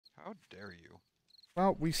How dare you?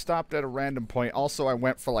 Well, we stopped at a random point. Also, I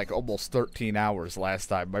went for like almost 13 hours last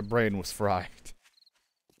time. My brain was fried.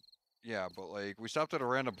 Yeah, but like, we stopped at a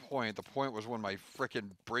random point. The point was when my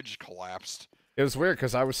frickin' bridge collapsed. It was weird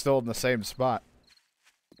because I was still in the same spot.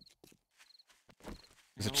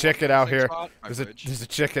 There's a You know what? chicken The out same here. spot, my bridge. There's a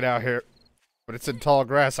chicken out here. But it's in tall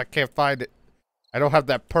grass. I can't find it. I don't have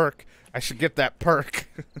that perk. I should get that perk.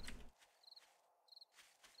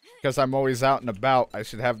 Because I'm always out and about. I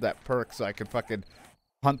should have that perk so I can fucking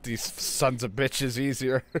hunt these sons of bitches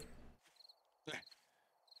easier.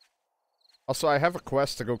 Also, I have a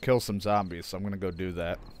quest to go kill some zombies, so I'm gonna go do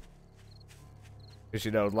that. Because,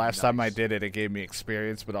 you know, last time I did it, it gave me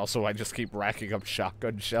experience, but also I just keep racking up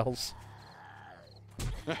shotgun shells.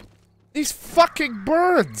 These fucking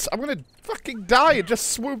birds! I'm gonna fucking die. It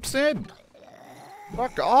just swoops in.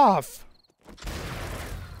 Fuck off.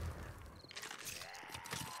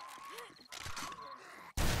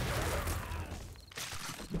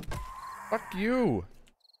 Fuck you.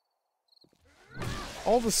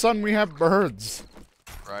 All of a sudden we have birds.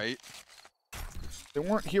 Right? They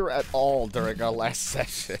weren't here at all during our last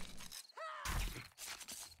session.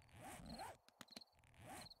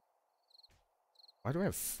 Why do I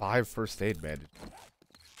have 5 first aid bandages?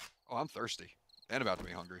 Oh, I'm thirsty. And about to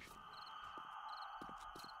be hungry.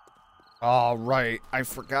 Oh, right. I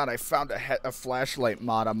forgot I found a flashlight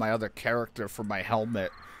mod on my other character for my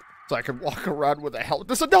helmet. So I can walk around with a helmet.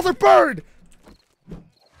 There's another bird!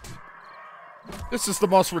 This is the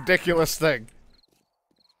most ridiculous thing.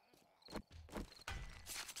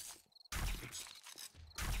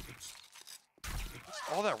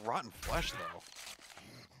 All that rotten flesh, though.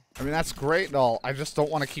 I mean, that's great and all. I just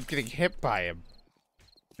don't want to keep getting hit by him.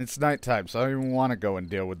 It's nighttime, so I don't even want to go and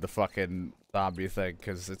deal with the fucking zombie thing,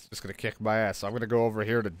 because it's just going to kick my ass. So I'm going to go over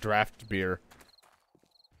here to draft beer.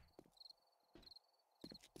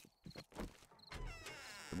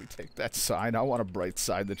 Can we take that sign? I want a bright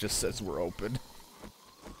sign that just says we're open.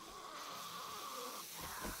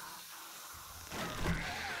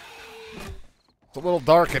 It's a little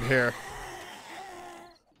dark in here.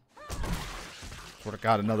 Swear to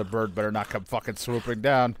God, another bird better not come fucking swooping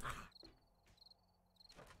down.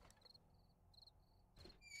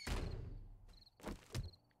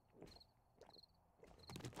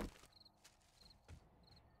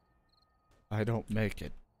 I don't make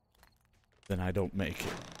it. Then I don't make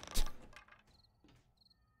it.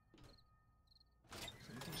 Is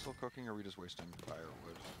anything still cooking, or are we just wasting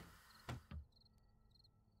firewood?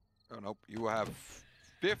 Oh, nope. You have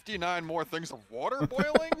 59 more things of water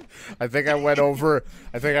boiling? I think I went over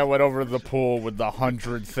the pool with the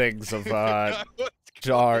 100 things of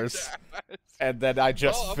jars. And then I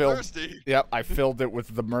just filled thirsty. Yep, I filled it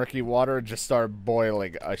with the murky water and just started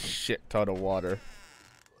boiling a shit ton of water.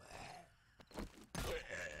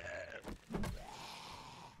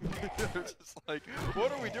 Just like,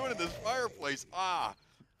 what are we doing in this fireplace?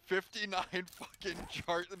 59 fucking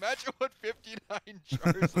jars. Imagine what 59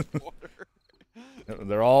 jars of water.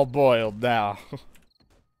 They're all boiled now.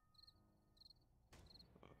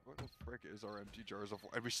 What the frick is our empty jars of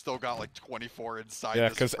water? And we still got like 24 inside. Yeah,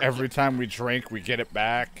 because every time we drink, we get it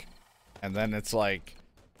back. And then it's like...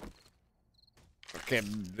 Okay,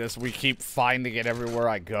 we keep finding it everywhere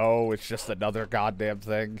I go. It's just another goddamn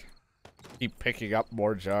thing. Keep picking up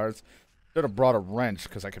more jars. Should have brought a wrench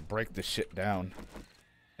because I could break this shit down.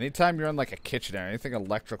 Anytime you're in like a kitchen or anything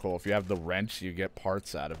electrical, if you have the wrench, you get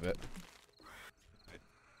parts out of it.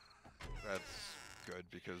 That's good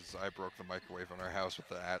because I broke the microwave in our house with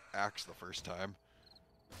the axe the first time.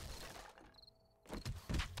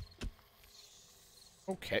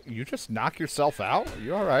 Okay, you just knock yourself out? Are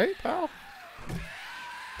you alright, pal?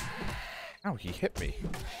 Ow, he hit me.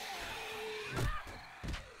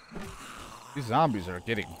 These zombies are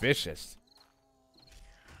getting vicious.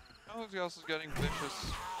 Who else is getting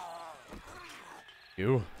vicious?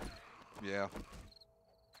 You? Yeah.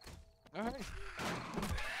 Alright.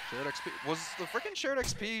 Shared XP. Was the freaking shared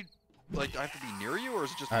XP, like, I have to be near you, or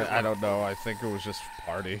is it just... I don't know. I think it was just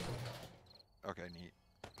party. Okay, neat.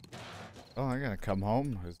 Oh, I gotta come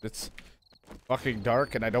home. It's fucking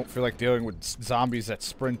dark, and I don't feel like dealing with zombies that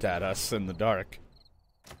sprint at us in the dark.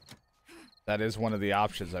 That is one of the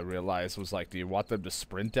options I realized was like, do you want them to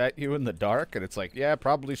sprint at you in the dark? And it's like, yeah,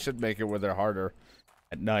 probably should make it where they're harder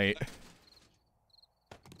at night.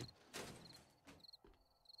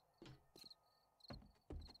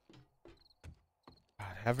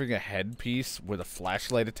 God, having a headpiece with a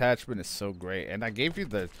flashlight attachment is so great. And I gave you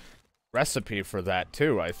the recipe for that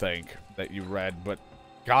too, I think, that you read. But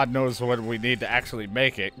God knows what we need to actually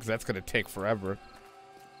make it, because that's going to take forever.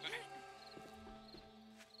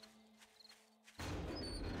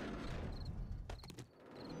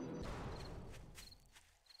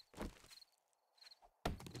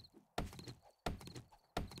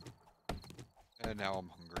 And now I'm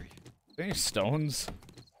hungry. Any stones?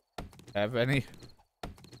 Have any?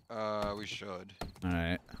 We should.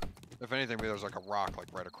 Alright. If anything, maybe there's like a rock like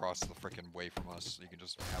right across the freaking way from us. So you can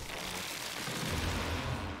just have fun with.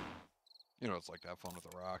 You know, it's like to have fun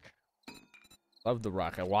with a rock. Love the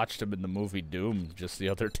rock. I watched him in the movie Doom just the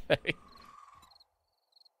other day.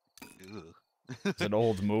 It's an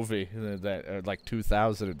old movie that like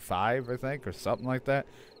 2005, I think, or something like that.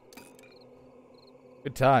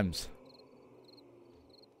 Good times.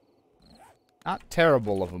 Not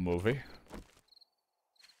terrible of a movie.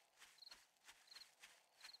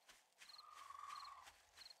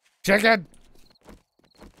 Chicken!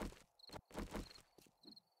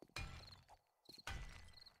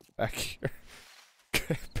 Back here.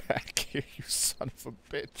 Get back here, you son of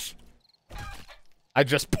a bitch. I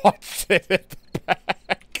just punched it in the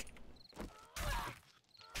back.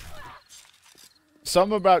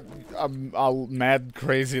 Something about a mad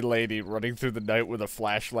crazy lady running through the night with a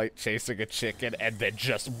flashlight chasing a chicken and then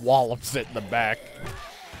just wallops it in the back.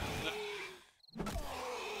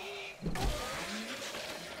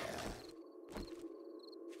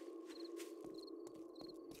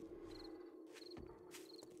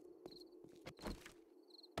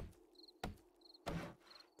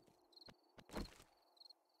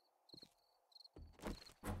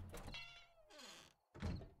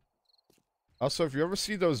 Also, if you ever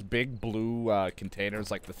see those big blue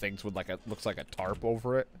containers, like the things with like a looks like a tarp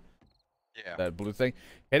over it, Yeah. that blue thing,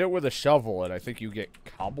 hit it with a shovel, and I think you get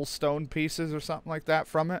cobblestone pieces or something like that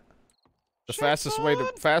from it. The fastest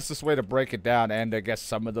way to break it down, and I guess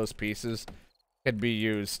some of those pieces can be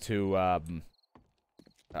used to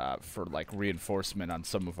for like reinforcement on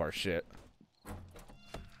some of our shit.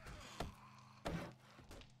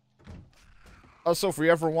 Also, if we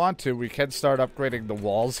ever want to, we can start upgrading the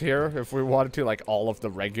walls here. If we wanted to, like all of the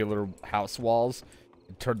regular house walls,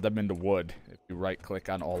 and turn them into wood. If you right-click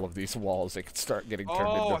on all of these walls, they can start getting turned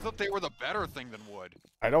into... Oh, I thought they were the better thing than wood.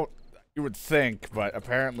 I don't... You would think, but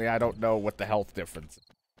apparently I don't know what the health difference is.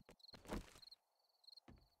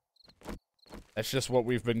 That's just what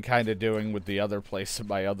we've been kind of doing with the other place in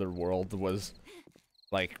my other world, was,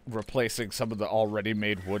 like, replacing some of the already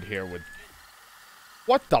made wood here with...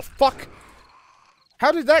 What the fuck?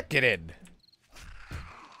 How did that get in?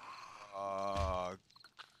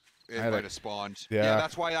 It might have spawned. Yeah,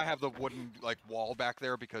 that's why I have the wooden like wall back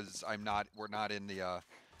there, because we're not in the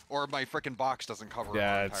or my freaking box doesn't cover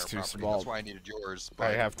our it's entire too property. small. That's why I needed yours. But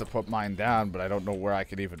I have to put mine down, but I don't know where I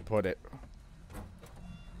could even put it.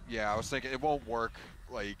 Yeah, I was thinking it won't work.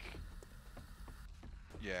 Like,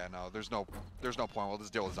 yeah, no, there's no point. We'll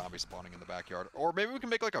just deal with zombies spawning in the backyard, or maybe we can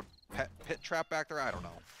make like a pit trap back there. I don't know.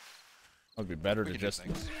 It'd be better to just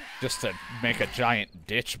to make a giant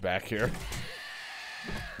ditch back here.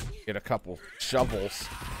 Get a couple shovels.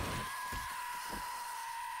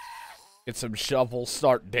 Get some shovels,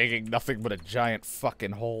 start digging, nothing but a giant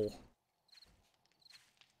fucking hole.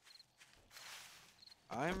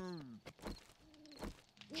 I'm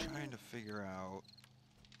trying to figure out...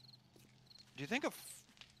 Do you think of...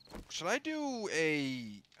 Should I do a...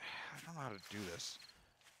 I don't know how to do this.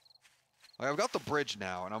 Like, I've got the bridge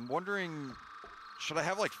now, and I'm wondering... Should I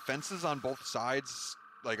have, like, fences on both sides?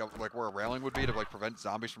 Like where a railing would be to, like, prevent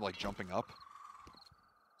zombies from, like, jumping up?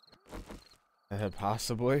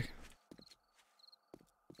 Possibly.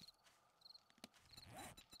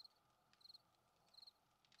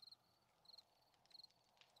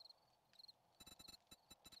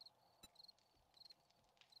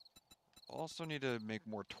 Also need to make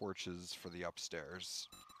more torches for the upstairs.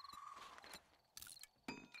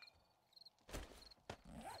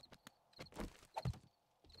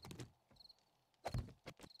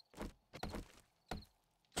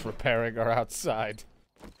 Repairing our outside.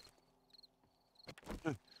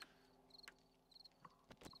 I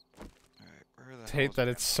hate that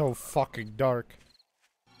it's so fucking dark.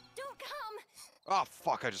 Don't come. Oh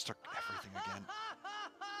fuck, I just took everything again.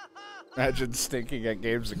 Imagine stinking at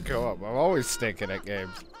games in co-op. I'm always stinking at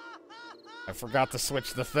games. I forgot to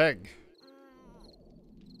switch the thing.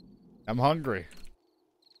 I'm hungry.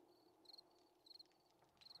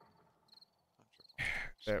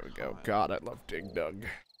 There we go. God, I love Dig Dug.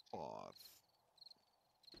 Cloth.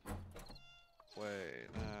 Clay,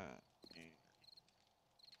 that.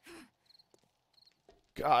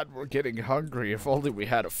 God, we're getting hungry. If only we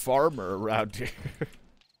had a farmer around here.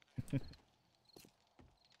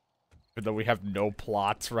 Even though we have no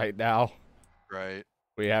plots right now. Right.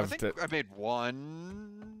 We have I made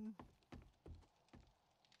one.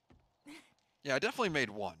 Yeah, I definitely made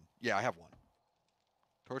one. Yeah, I have one.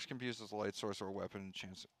 Torch can be used as a light source or a weapon.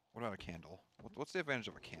 Chance. What about a candle? What's the advantage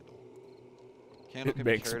of a candle? Candle It can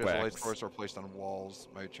be makes carried as a light wax. source or placed on walls.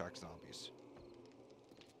 Might attract zombies.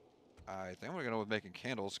 I think I'm gonna go with making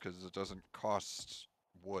candles because it doesn't cost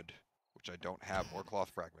wood, which I don't have, or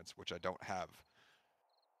cloth fragments, which I don't have.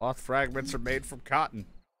 Cloth fragments are made from cotton.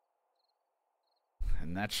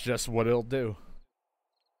 And that's just what it'll do.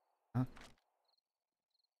 Huh?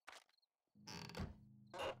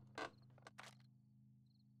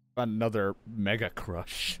 Another Mega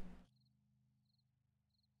Crush.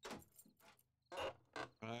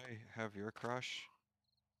 Can I have your crush?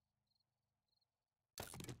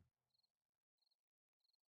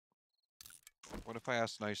 What if I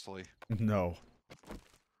ask nicely? No.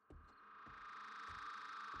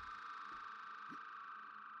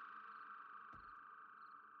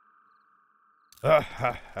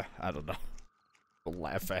 I don't know. I'll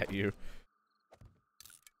laugh at you.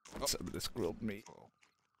 Oh. Some of this grilled meat. Oh.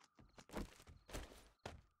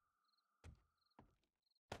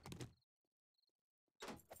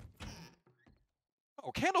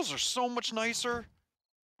 Oh, candles are so much nicer.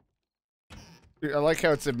 I like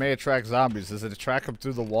how it may attract zombies. Does it attract them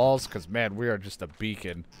through the walls? Because, man, we are just a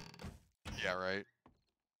beacon. Yeah, right.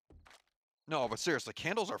 No, but seriously,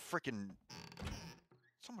 candles are freaking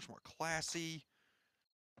so much more classy.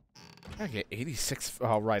 I get 86.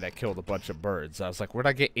 Oh, right, I killed a bunch of birds. I was like, where'd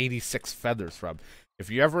I get 86 feathers from? If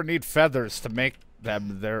you ever need feathers to make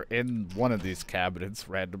them, they're in one of these cabinets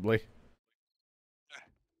randomly.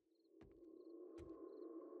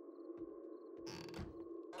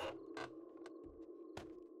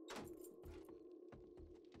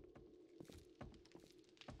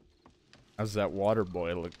 How's that water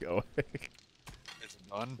boiling going? It's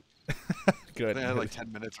done. Good. They had like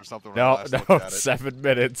 10 minutes or something when No, I last looked no, at it. 7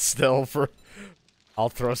 minutes still for... I'll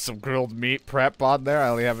throw some grilled meat prep on there. I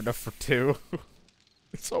only have enough for 2.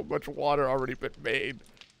 So much water already been made.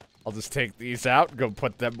 I'll just take these out and go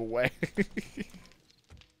put them away.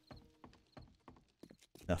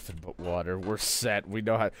 Nothing but water. We're set. We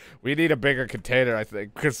know how... We need a bigger container, I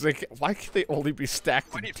think. Because why can they only be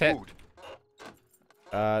stacked I in need 10? food.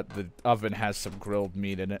 The oven has some grilled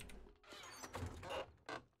meat in it.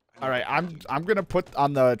 All right, I'm gonna put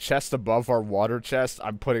on the chest above our water chest.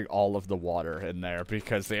 I'm putting all of the water in there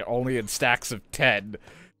because they're only in stacks of 10,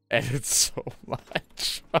 and it's so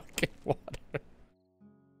much fucking water.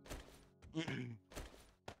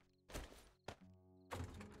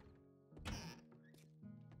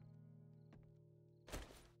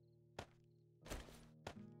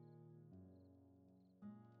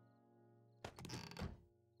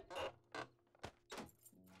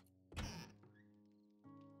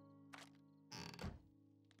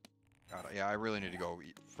 God, yeah, I really need to go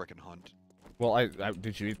eat frickin' hunt. Well, I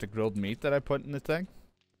did you eat the grilled meat that I put in the thing?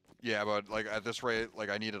 Yeah, but like at this rate, like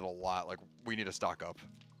I needed a lot. Like we need to stock up.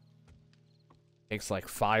 Takes like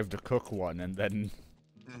 5 to cook one, and then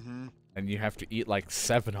and you have to eat like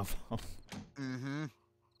 7 of them.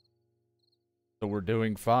 So we're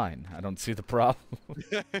doing fine. I don't see the problem.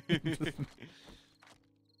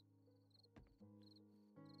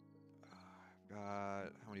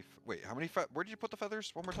 How many? Wait, how many? Where did you put the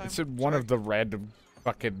feathers? One more time. It's in one of the random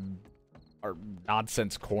fucking or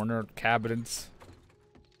nonsense corner cabinets.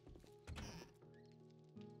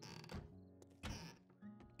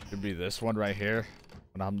 Could be this one right here.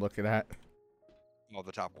 What I'm looking at. Oh,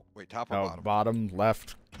 the top one. Wait, top or No, bottom? bottom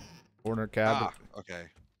left corner cabinet. Ah, okay.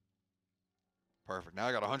 Perfect. Now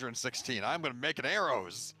I got 116. I'm gonna make an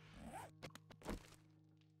arrows.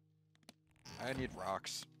 I need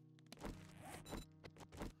rocks.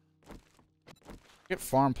 Get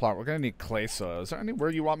farm plot. We're gonna need clay soil. Is there anywhere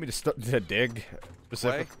you want me to dig?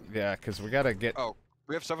 Clay? Yeah, because we gotta get. Oh,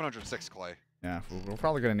 we have 706 clay. Yeah, we're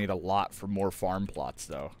probably gonna need a lot for more farm plots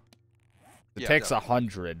though. It Yeah, takes definitely.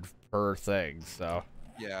 100 per thing, so.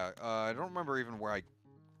 Yeah, I don't remember even where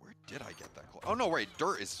did I get that clay? Oh no, wait,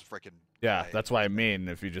 dirt is freaking. Yeah, clay. that's what I mean.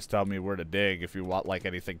 If you just tell me where to dig, if you want like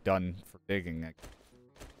anything done for digging,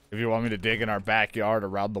 if you want me to dig in our backyard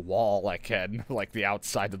around the wall, I can, like the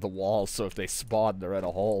outside of the wall. So if they spawn, they're in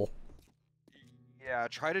a hole. Yeah,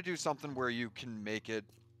 try to do something where you can make it.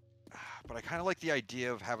 But I kind of like the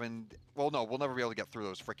idea of having. Well, no, we'll never be able to get through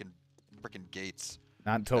those freaking gates.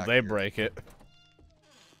 Not until back they here. break it.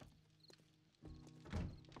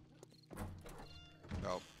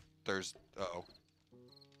 Oh, there's. Uh-oh.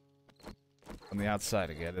 On the outside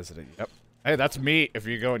again, isn't it? Yep. Hey, that's meat if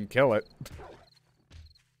you go and kill it.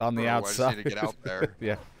 On the Oh, outside. I just need to get out there.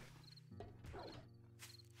 Yeah.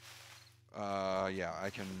 Yeah, I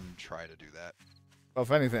can try to do that. Well,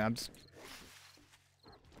 if anything, I'm just...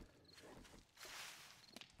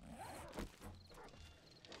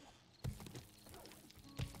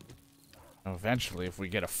 Eventually, if we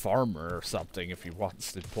get a farmer or something, if he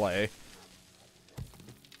wants to play.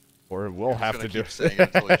 Or we'll have to do keep saying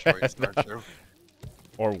it until Detroit starts to.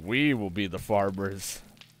 Or we will be the farmers.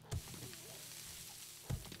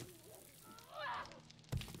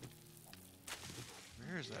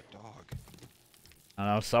 Where is that dog? I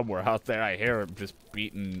don't know, somewhere out there I hear him just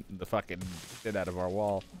beating the fucking shit out of our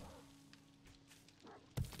wall.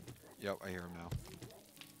 Yep, I hear him now.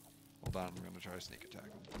 Hold on, I'm gonna try to sneak attack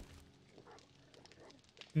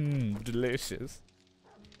him. Delicious.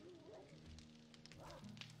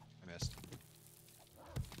 I missed.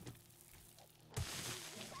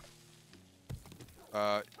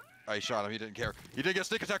 I shot him, he didn't care. He didn't get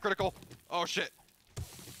sneak attack critical! Oh shit!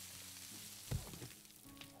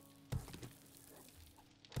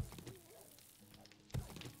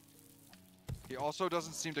 He also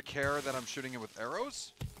doesn't seem to care that I'm shooting him with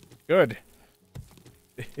arrows? Good.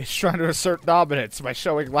 He's trying to assert dominance by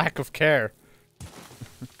showing lack of care.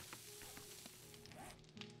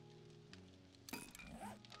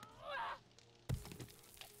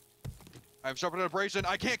 I'm jumping an abrasion,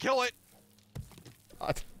 I can't kill it!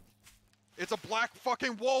 What? It's a black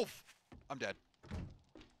fucking wolf! I'm dead.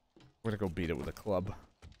 We're gonna go beat it with a club.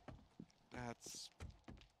 That's...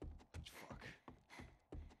 fuck.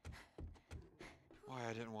 Why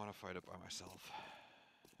I didn't want to fight it by myself.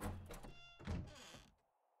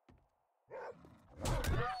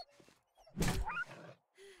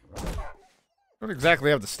 Don't exactly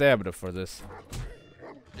have the stamina for this.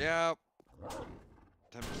 Yeah.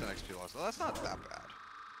 10% XP loss. Well, that's not that bad.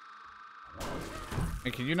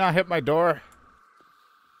 Hey, can you not hit my door?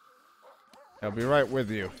 I'll be right with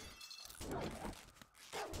you.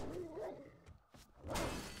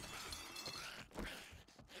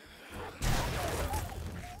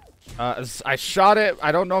 I shot it.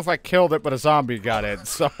 I don't know if I killed it, but a zombie got it.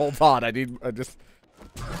 So hold on. I just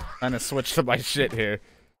trying to switch to my shit here.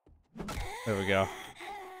 There we go.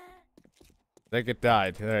 I think it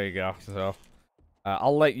died. There you go. So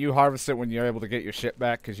I'll let you harvest it when you're able to get your shit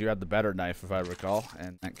back, because you had the better knife, if I recall,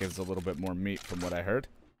 and that gives a little bit more meat from what I heard.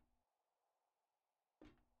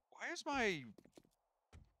 Why is my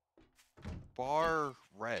bar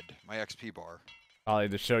red? My XP bar. Probably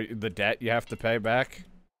to show you the debt you have to pay back.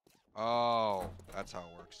 Oh, that's how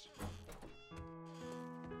it works.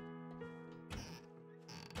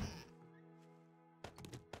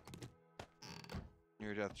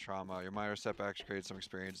 Near-death trauma. Your minor setbacks create some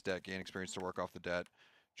experience. Debt. Gain experience to work off the debt.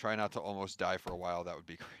 Try not to almost die for a while. That would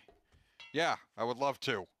be great. Yeah, I would love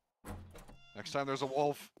to. Next time there's a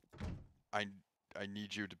wolf, I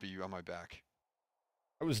need you to be on my back.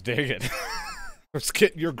 I was digging. I was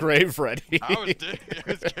getting your grave ready. I was digging.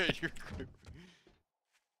 I was getting your grave.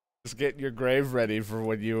 Just getting your grave ready for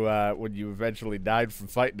when you eventually died from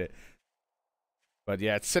fighting it. But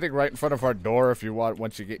yeah, it's sitting right in front of our door if you want,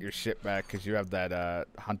 once you get your shit back, because you have that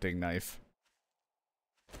hunting knife.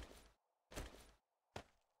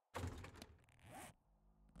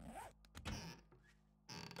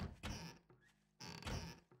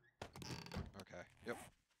 Okay, yep.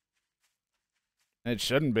 It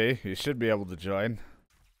shouldn't be. You should be able to join.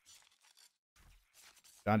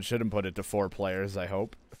 John shouldn't put it to 4 players, I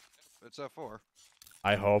hope. It's at 4.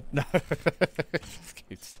 I hope. Just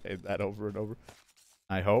keep saying that over and over.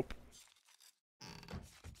 I hope.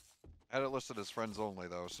 I had it listed as friends only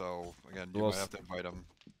though, so again, you might have to invite them.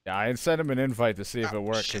 Yeah, I sent him an invite to see if it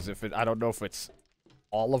worked, because I don't know if it's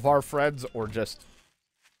all of our friends or just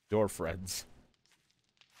your friends.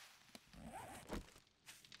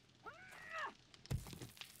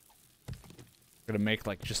 We're gonna make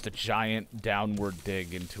like just a giant downward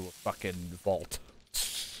dig into a fucking vault.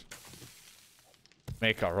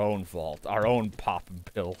 Make our own vault, our own poppin'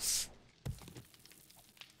 pills.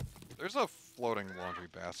 There's a floating laundry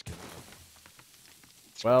basket.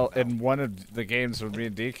 Well, in one of the games with me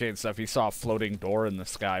and DK and stuff, he saw a floating door in the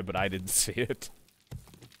sky, but I didn't see it.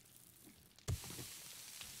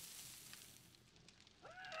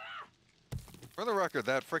 For the record,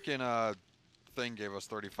 that freaking thing gave us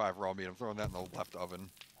 35 raw meat. I'm throwing that in the left oven.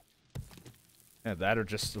 Yeah, that or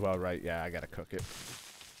just, well, right, yeah, I gotta cook it.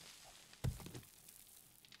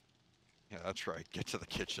 Yeah, that's right. Get to the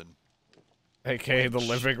kitchen. AKA the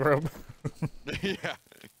living room. Yeah,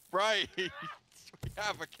 right. We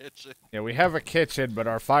have a kitchen. Yeah, we have a kitchen, but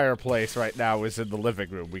our fireplace right now is in the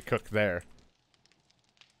living room. We cook there.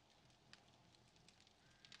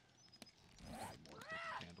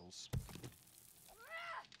 Candles.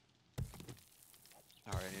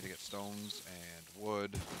 Alright, I need to get stones and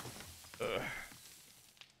wood. Ugh.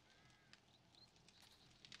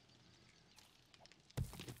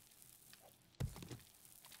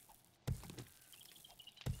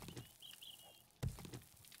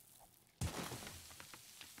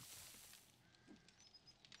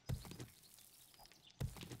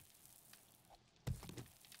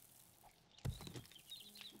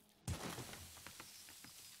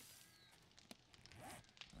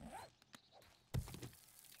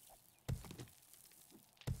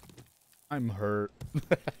 I'm hurt.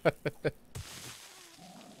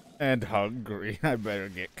 And hungry. I better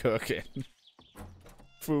get cooking.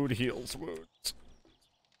 Food heals wounds.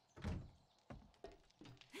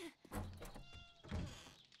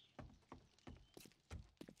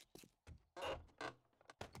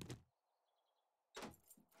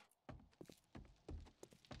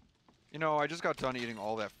 You know, I just got done eating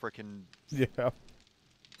all that frickin'... Yeah.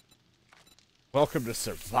 Welcome to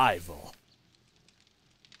survival.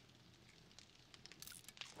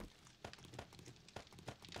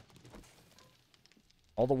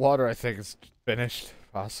 All the water, I think, is finished,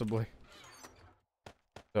 possibly.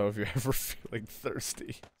 So if you're ever feeling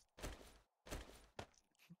thirsty.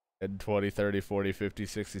 And 20, 30, 40, 50,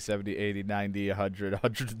 60, 70, 80, 90, 100,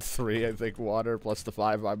 103, I think, water, plus the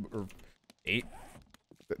 5 I'm... or 8?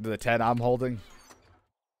 The 10 I'm holding.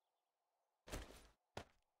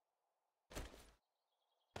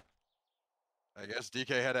 I guess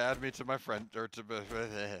DK had to add me to my friend, or to...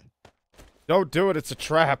 Don't do it, it's a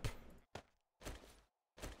trap.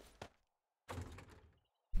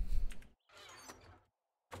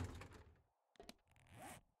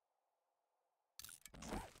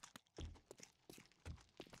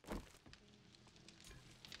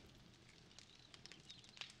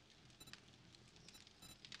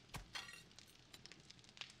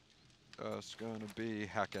 Just gonna be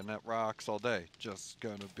hacking at rocks all day. Just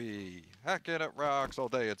gonna be hacking at rocks all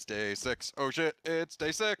day. It's day 6. Oh shit, it's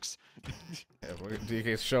day 6. Yeah,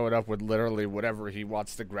 DK's showing up with literally whatever he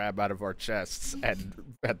wants to grab out of our chests,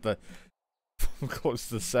 and at the close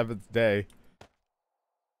to the 7th day.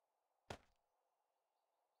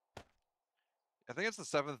 I think it's the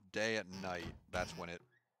 7th day at night. That's when it...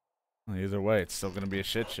 Either way, it's still gonna be a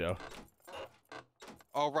shit show.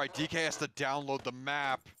 Oh right, DK has to download the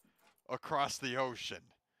map across the ocean.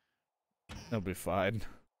 He'll be fine.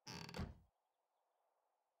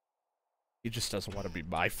 He just doesn't want to be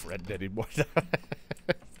my friend anymore.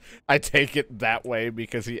 I take it that way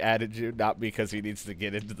because he added you, not because he needs to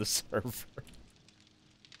get into the server.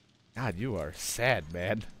 God, you are sad,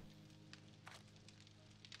 man.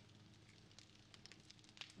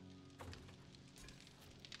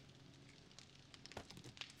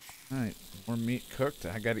 Alright, more meat cooked.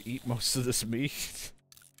 I gotta eat most of this meat.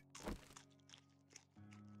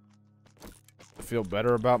 I feel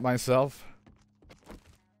better about myself.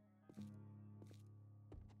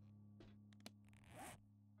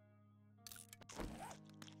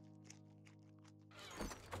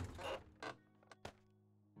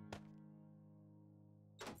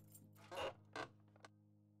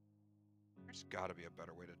 There's gotta be a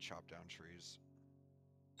better way to chop down trees.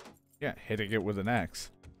 Yeah, hitting it with an axe.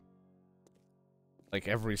 Like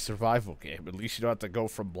every survival game. At least you don't have to go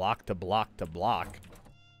from block to block to block.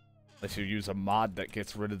 Unless you use a mod that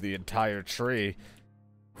gets rid of the entire tree.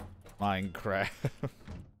 Minecraft.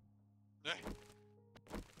 Hey.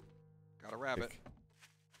 Got a rabbit.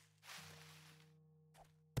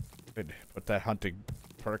 Good. Put that hunting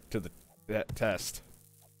perk to that test.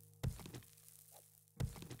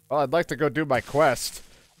 Well, I'd like to go do my quest,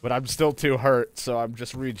 but I'm still too hurt, so I'm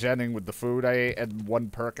just regenning with the food I ate and one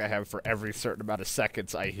perk I have for every certain amount of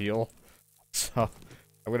seconds I heal. So,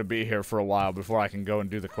 I'm gonna be here for a while before I can go and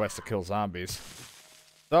do the quest to kill zombies.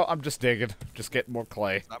 So, I'm just digging, just getting more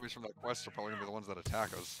clay. Zombies from that quest are probably gonna be the ones that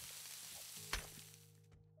attack us.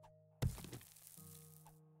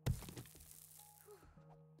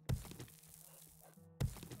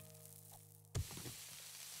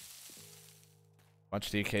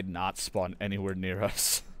 Watch DK not spawn anywhere near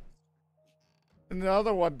us. And the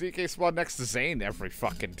other one, DK spawned next to Zane every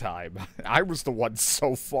fucking time. I was the one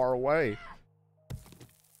so far away.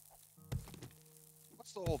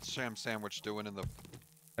 What's the old sham sandwich doing in the...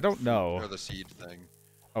 I don't know. Or the seed thing?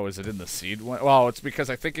 Oh, is it in the seed one? Well, it's because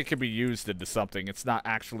I think it can be used into something. It's not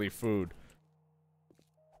actually food.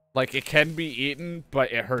 Like, it can be eaten,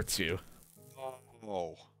 but it hurts you.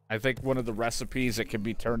 Oh. I think one of the recipes, it can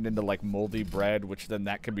be turned into, like, moldy bread, which then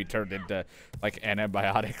that can be turned into, like,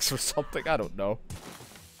 antibiotics or something. I don't know.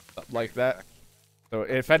 Something like that. So,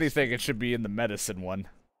 if anything, it should be in the medicine one.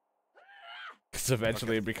 Because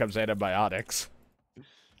eventually it becomes antibiotics. In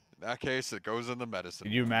that case, it goes in the medicine.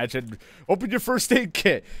 Can you imagine? Open your first aid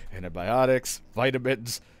kit. Antibiotics,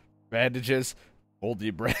 vitamins, bandages,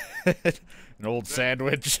 moldy bread, an old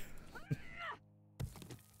sandwich.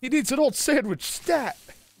 He needs an old sandwich stat.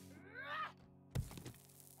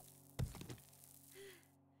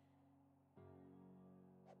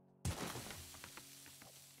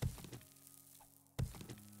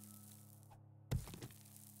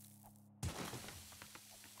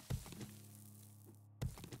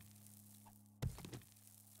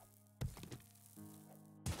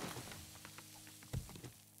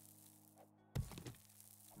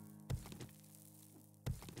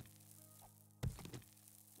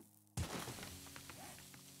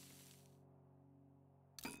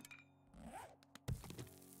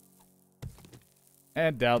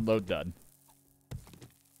 And download done.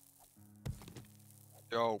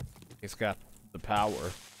 Yo. He's got the power.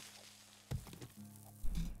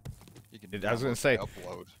 You can I was gonna say,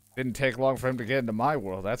 upload. didn't take long for him to get into my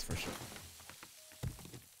world, that's for sure.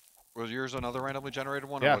 Was yours another randomly generated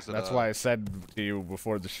one? Yeah, or was it that's why I said to you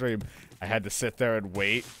before the stream, I had to sit there and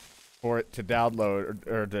wait for it to download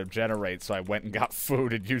or to generate, so I went and got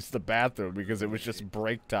food and used the bathroom because it was just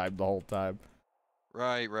break time the whole time.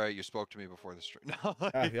 Right. You spoke to me before the stream. No,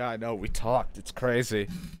 Yeah, I know, we talked. It's crazy.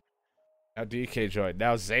 Now DK joined.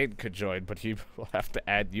 Now Zane could join, but he will have to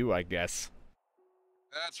add you, I guess.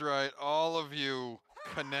 That's right. All of you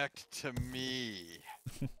connect to me.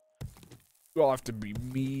 You all have to be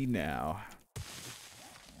me now.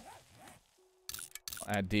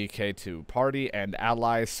 I'll add DK to party and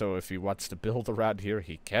allies, so if he wants to build around here,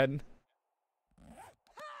 he can.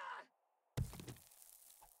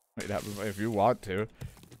 Wait, if you want to.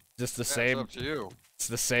 Just the same. It's up to you. It's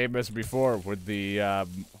the same as before with the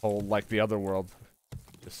whole, like, the other world.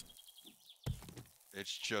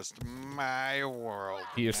 It's just my world.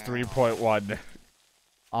 He is now. 3.1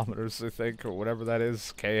 kilometers, I think, or whatever that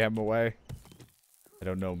is, km away. I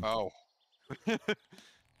don't know. Oh.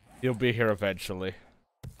 He'll be here eventually.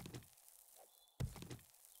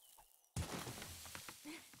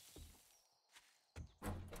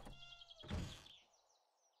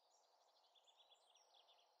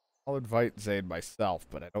 I'll invite Zane myself,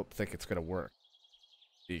 but I don't think it's gonna work.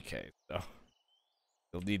 DK, so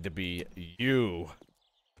it'll need to be you.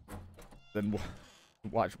 Then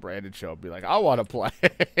watch Brandon show and be like, I want to play.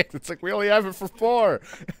 It's like, we only have it for 4.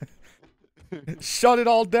 Shut it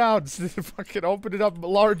all down. Fucking open it up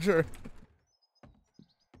larger.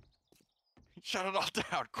 Shut it all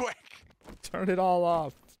down, quick! Turn it all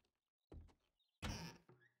off. How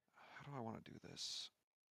do I want to do this?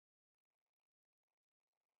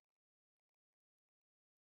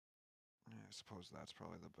 Yeah, I suppose that's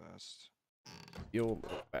probably the best. You a little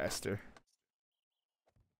faster.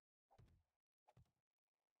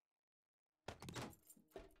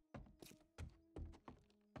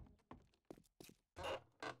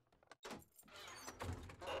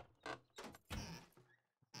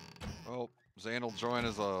 Well, Zane will join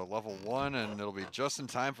as a level 1, and it'll be just in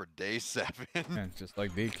time for day 7. Yeah, just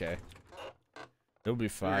like DK. He'll be You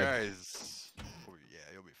fine. guys, oh yeah,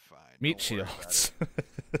 you'll be fine. Meat Don't worry about shields. it.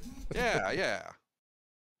 Yeah.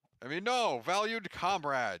 I mean, no, valued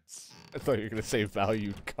comrades. I thought you were gonna say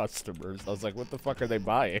valued customers. I was like, what the fuck are they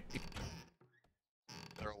buying?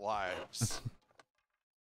 Their lives.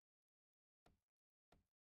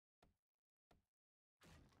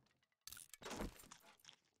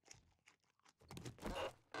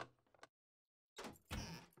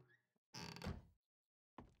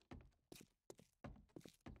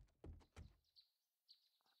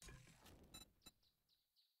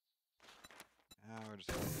 Now we're just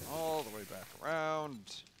going all the way back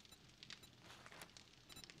around.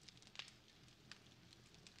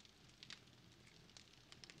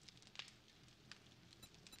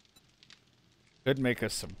 Could make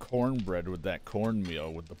us some cornbread with that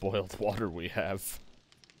cornmeal with the boiled water we have.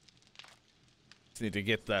 Just need to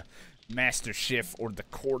get the Master Chef or the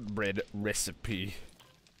cornbread recipe.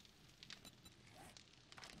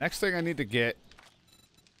 Next thing I need to get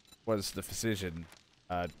was the physician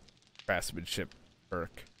craftsmanship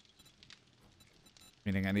perk.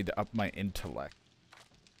 Meaning I need to up my intellect.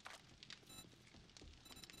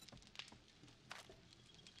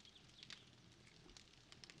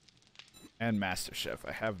 And Master Chef,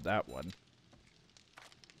 I have that one.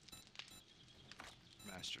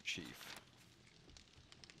 Master Chief.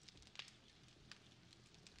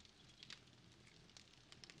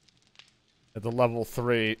 At the level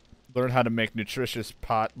 3, learn how to make nutritious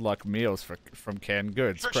potluck meals from canned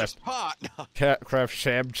goods. Nutritious pot! Craft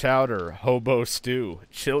sham chowder, hobo stew,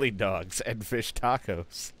 chili dogs, and fish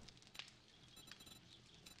tacos.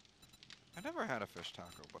 I never had a fish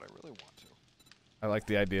taco, but I really want to. I like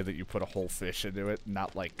the idea that you put a whole fish into it,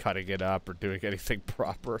 not like cutting it up or doing anything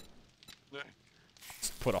proper.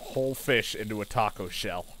 Just put a whole fish into a taco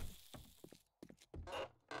shell.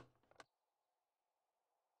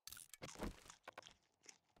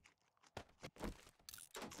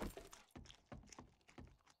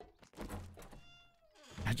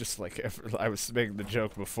 I just like, I was making the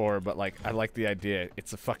joke before, but like, I like the idea.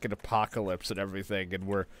 It's a fucking apocalypse and everything, and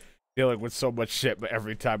we're dealing with so much shit, but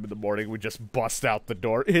every time in the morning we just bust out the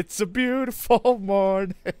door. It's a beautiful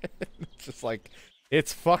morning. It's just like,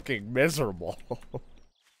 it's fucking miserable.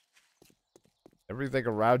 Everything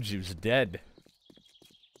around you's dead.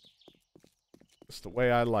 Just the way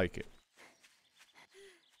I like it.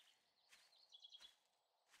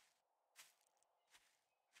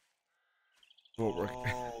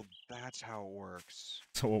 works.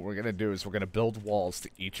 So what we're gonna do is we're gonna build walls to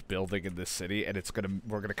each building in this city, and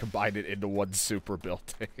we're gonna combine it into one super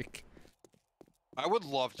building. I would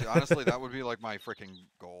love to. Honestly, that would be like my freaking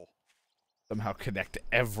goal. Somehow connect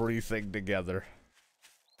everything together.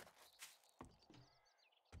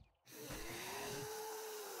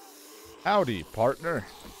 Howdy, partner.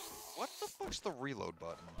 What the fuck's the reload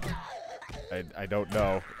button? I don't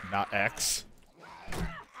know. Not X.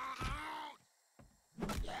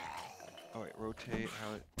 Oh wait, rotate.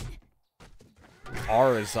 How it?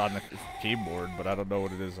 R is on the keyboard, but I don't know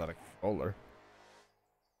what it is on a controller.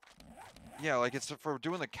 Yeah, like it's for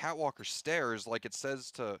doing the catwalk or stairs. Like it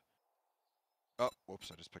says to. Oh,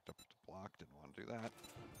 whoops! I just picked up the block. Didn't want to do that.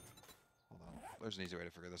 Hold on. There's an easy way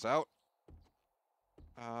to figure this out.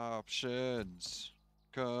 Options,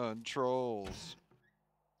 controls.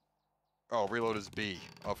 Oh, reload is B,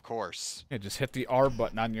 of course. Yeah, just hit the R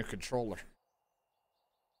button on your controller.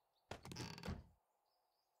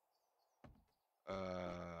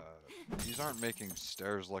 These aren't making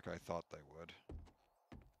stairs like I thought they would.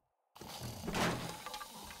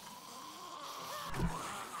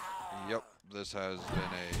 Yep, this has been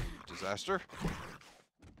a disaster.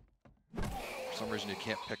 For some reason you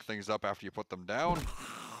can't pick things up after you put them down.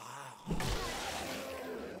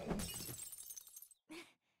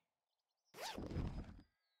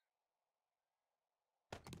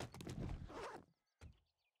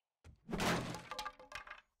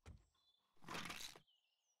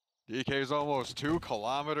 DK's almost 2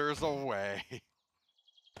 kilometers away.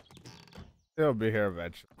 He'll be here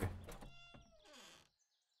eventually.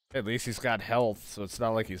 At least he's got health, so it's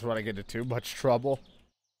not like he's running into too much trouble.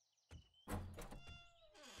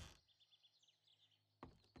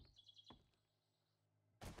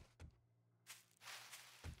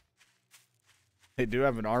 They do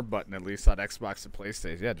have an R button, at least on Xbox and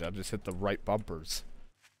PlayStation. Yeah, John, just hit the right bumpers.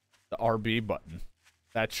 The RB button.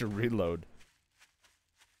 That's your reload.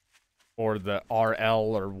 Or the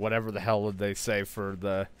RL, or whatever the hell they say for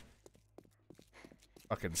the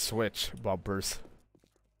fucking Switch bumpers.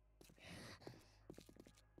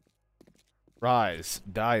 Rise,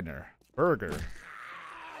 diner, burger. What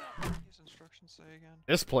do these instructions say again?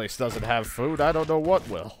 This place doesn't have food. I don't know what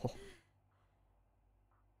will.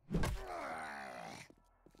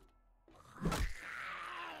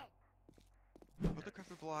 Put the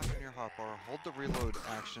cover block in your hotbar, hold the reload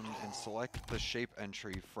action, and select the shape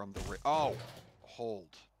entry from the oh!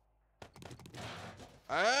 Hold.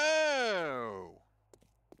 Oh!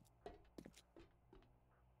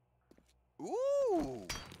 Ooh!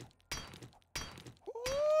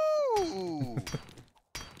 Ooh!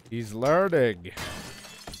 He's learning.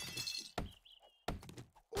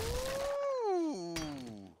 Ooh!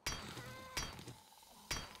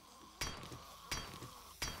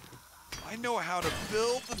 I know how to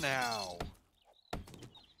build now.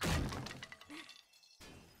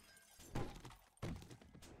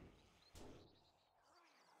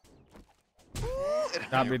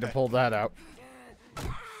 Not me to pull that out.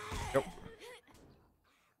 Nope.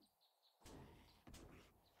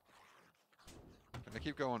 Can I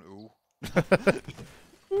keep going? Ooh.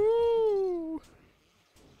 Woo!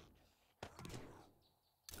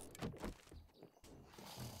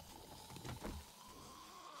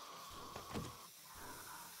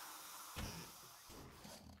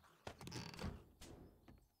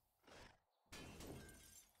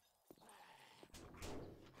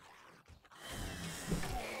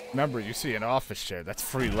 Remember, you see an office chair, that's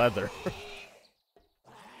free leather.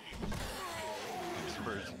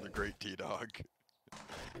 Version of the Great T-Dog.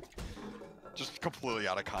 Just completely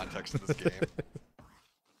out of context of this game.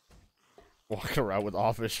 Walking around with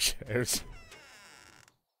office chairs.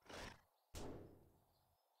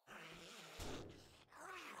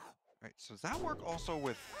 Right, so does that work also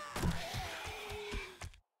with...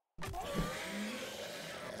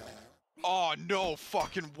 Oh, no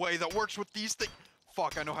fucking way. That works with these things.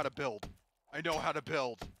 Fuck, I know how to build. I know how to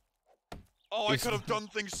build. Oh, I could have done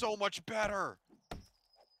things so much better.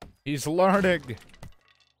 He's learning.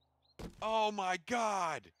 Oh my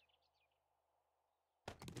god.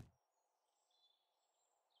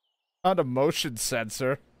 Not a motion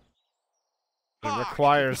sensor. It Fuck.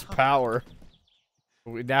 requires power.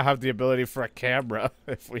 We now have the ability for a camera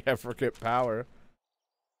if we ever get power.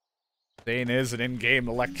 Dane is an in-game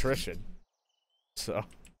electrician. So.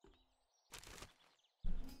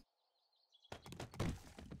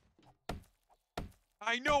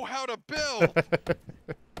 I know how to build.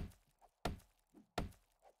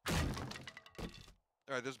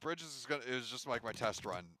 Alright, this bridge is just like my test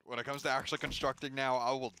run. When it comes to actually constructing now,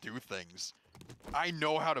 I will do things. I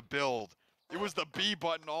know how to build. It was the B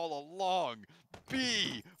button all along.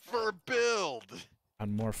 B for a build.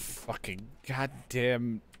 One more fucking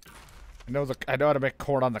goddamn. I know how to make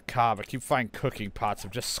corn on the cob. I keep finding cooking pots.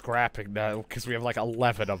 I'm just scrapping now because we have like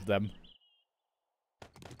 11 of them.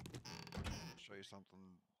 Show you something.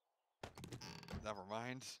 Never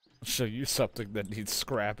mind. I'll show you something that needs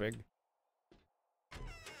scrapping.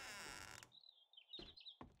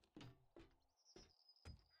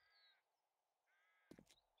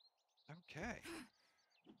 Okay.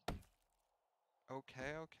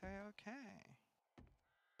 Okay.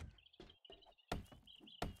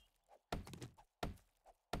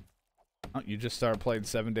 Oh, you just started playing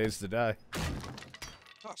 7 Days to Die.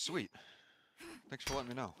 Oh, sweet. Thanks for letting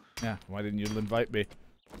me know. Yeah, why didn't you invite me?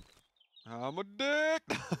 I'm a dick!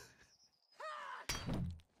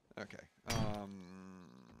 Okay.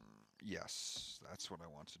 Yes, that's what I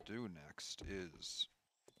want to do next, is...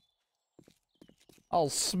 I'll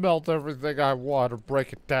smelt everything I want or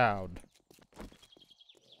break it down.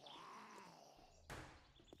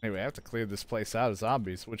 Anyway, I have to clear this place out of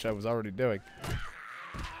zombies, which I was already doing.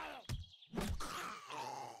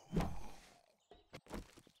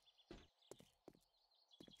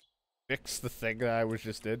 Fix the thing that I was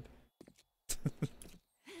just in.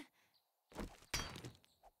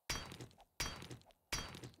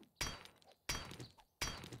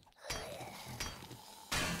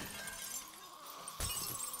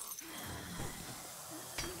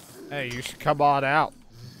 Hey, you should come on out,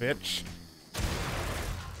 bitch.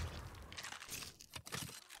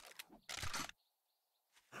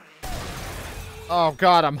 Oh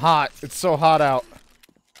god, I'm hot. It's so hot out.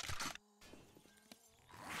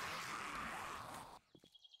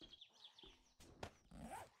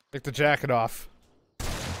 Take the jacket off.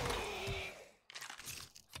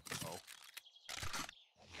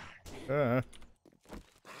 Oh.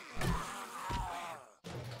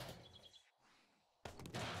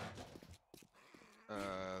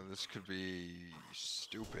 This could be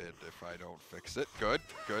stupid if I don't fix it. Good,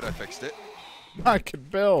 I fixed it. I can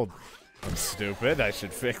build. I'm stupid. I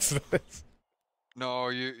should fix this. No,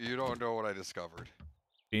 you don't know what I discovered.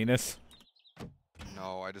 Penis.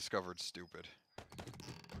 No, I discovered stupid.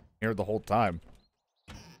 Here the whole time.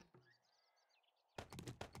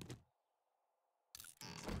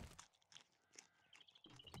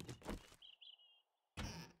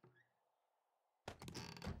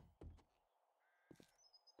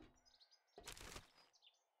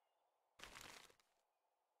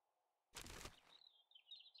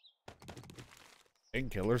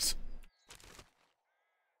 Painkillers.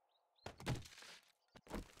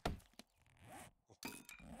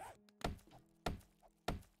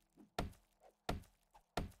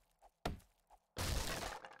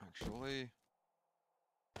 Actually...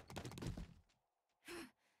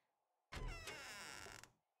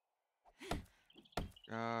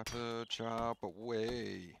 Gotta chop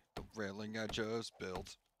away the railing I just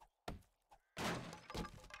built.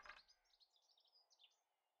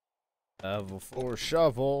 Level 4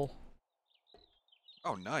 shovel.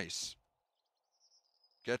 Oh, nice.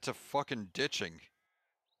 Get to fucking ditching.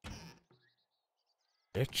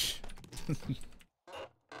 Bitch.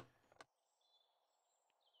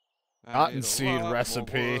 I Cotton need a seed lot more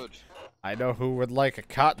recipe. wood. I know who would like a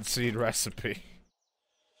cottonseed recipe.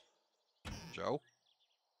 Joe?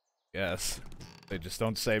 Yes. They just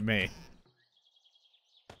don't say me.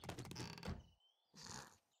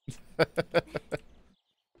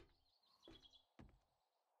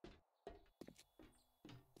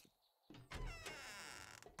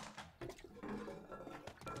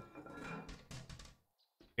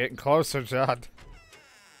 Getting closer, John.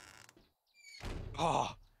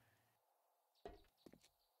 Oh.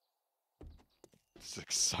 It's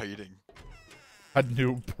exciting. A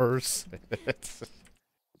new person. As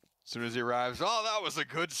soon as he arrives, oh, that was a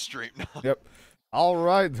good stream. Yep. All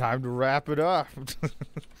right, time to wrap it up.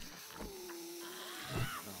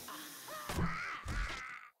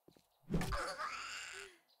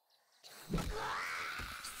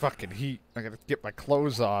 Fucking heat. I gotta get my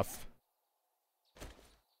clothes off.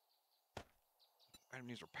 Item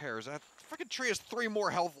needs repairs. That fucking tree has 3 more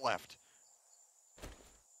health left.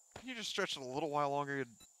 Can you just stretch it a little while longer? You'd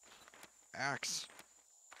axe.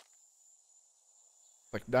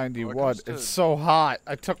 Like 91. comes to- It's so hot.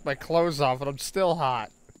 I took my clothes off and I'm still hot.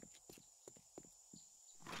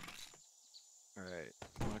 Alright.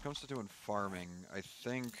 When it comes to doing farming, I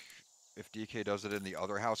think if DK does it in the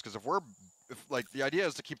other house, because like, the idea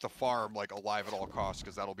is to keep the farm, like, alive at all costs,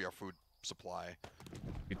 because that'll be our food supply.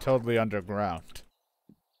 Be totally underground.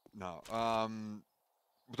 No.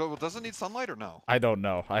 Does it need sunlight or no? I don't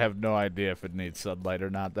know. I have no idea if it needs sunlight or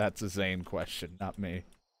not. That's a Zane question, not me.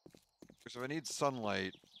 Because if it needs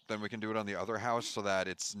sunlight, then we can do it on the other house so that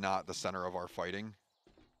it's not the center of our fighting.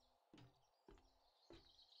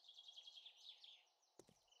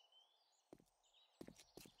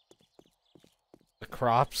 The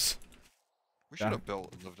crops. We should have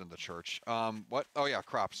built and lived in the church. What? Oh yeah,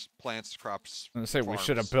 crops, plants, crops. I'm gonna say we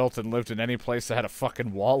should have farms. built and lived in any place that had a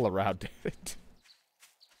fucking wall around it.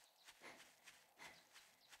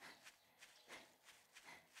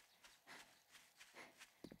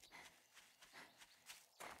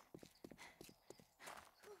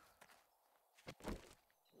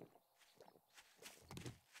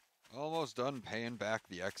 Almost done paying back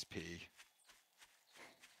the XP.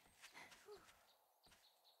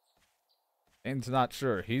 Dane's not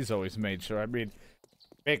sure. He's always made sure. I mean,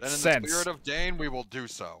 makes Then in sense. the spirit of Dane, we will do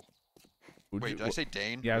so. Wait, did I say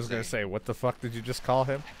Dane? Yeah, I was gonna say, what the fuck did you just call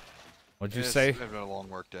him? What'd you say? It's been a long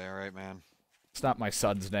work day, alright, man. It's not my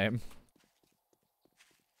son's name.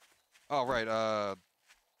 Oh, right,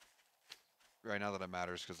 right now that it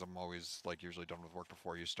matters, because I'm always, like, usually done with work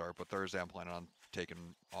before you start, but Thursday I'm planning on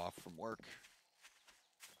taking off from work.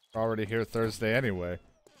 We're already here Thursday anyway.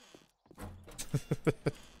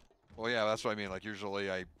 Well, yeah, that's what I mean, like, usually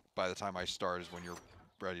by the time I start is when you're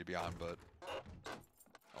ready to be on, but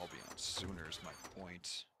I'll be on sooner is my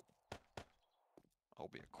point. I'll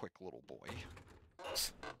be a quick little boy.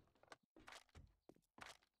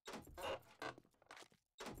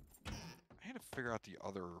 I had to figure out the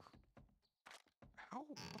other...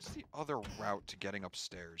 What's the other route to getting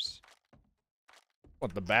upstairs?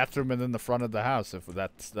 What, the bathroom and then the front of the house, if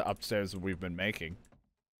that's the upstairs we've been making.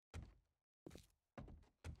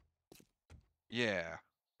 Yeah.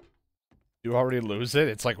 You already lose it?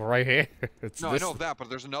 It's like right here. It's No, this... I know that, but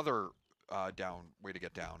there's another way to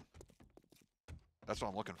get down. That's what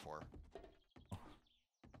I'm looking for.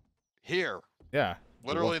 Here. Yeah.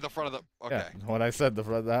 Literally in the front of the... Okay. Yeah, when I said the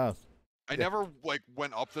front of the house. I never, like,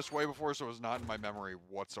 went up this way before, so it was not in my memory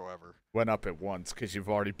whatsoever. Went up it once, because you've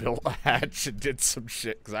already built a hatch and did some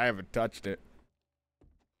shit, because I haven't touched it.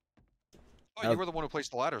 Oh, you were the one who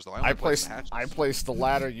placed the ladders, though. I placed the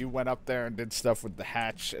ladder, you went up there and did stuff with the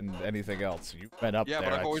hatch and anything else. You went up there. Yeah,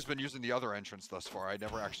 but I've always been using the other entrance thus far. I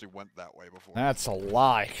never actually went that way before. That's a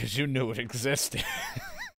lie, because you knew it existed.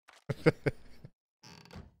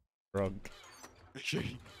 Drunk.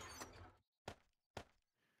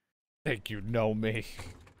 Think you know me.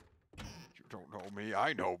 You don't know me,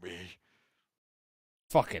 I know me.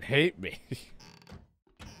 Fucking hate me.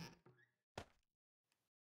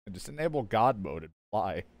 And just enable God mode and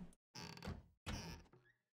fly.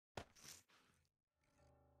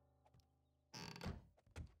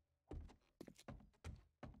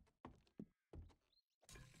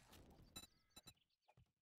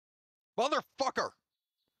 Motherfucker!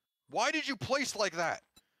 Why did you place like that?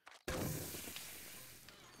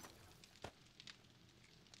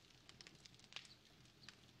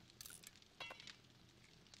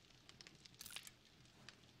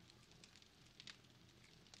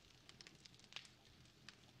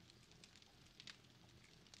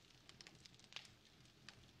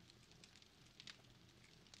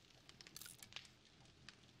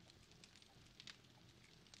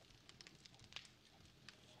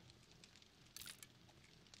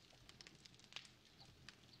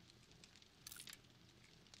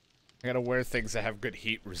 I gotta wear things that have good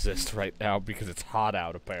heat resist right now because it's hot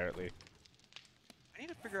out, apparently. I need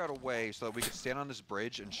to figure out a way so that we can stand on this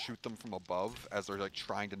bridge and shoot them from above as they're, like,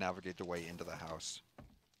 trying to navigate their way into the house.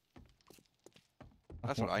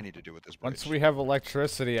 That's what I need to do with this bridge. Once we have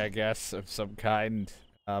electricity, I guess, of some kind,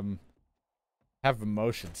 have a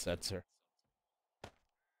motion sensor.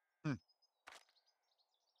 I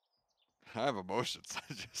have emotions,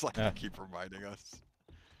 just like you keep reminding us.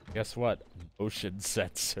 Guess what? Motion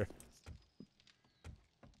sensor.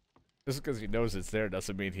 Just because he knows it's there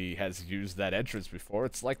doesn't mean he has used that entrance before.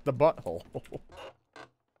 It's like the butthole.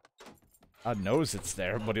 God knows it's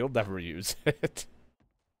there, but he'll never use it.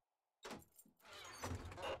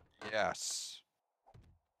 Yes.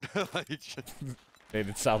 Made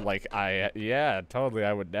it sound like yeah, totally,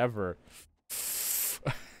 I would never.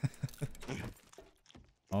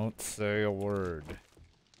 Don't say a word.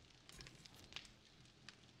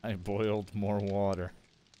 I boiled more water.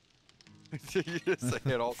 You just say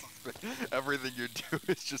it all. Everything you do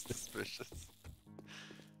is just suspicious.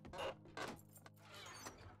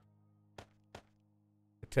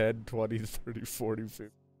 $10, $20, $30, $40, $50,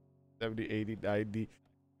 $70, $80, $90,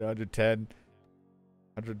 $110,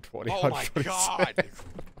 $120, Oh my God!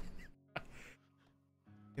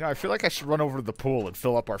 You know, I feel like I should run over to the pool and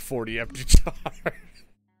fill up our 40 empty jars.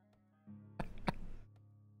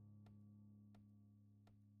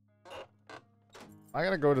 I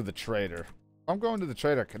gotta go to the trader. I'm going to the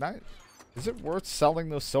trader. Can I? Is it worth selling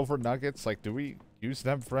those silver nuggets? Like, do we use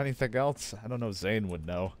them for anything else? I don't know. Zane would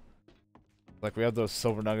know. Like, we have those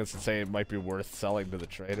silver nuggets and say it might be worth selling to the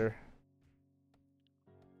trader.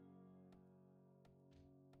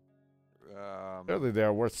 Clearly, they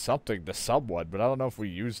are worth something to someone, but I don't know if we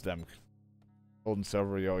use them. Gold and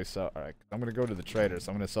silver, you always sell. All right, I'm gonna go to the trader,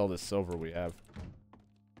 so I'm gonna sell this silver we have.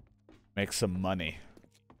 Make some money.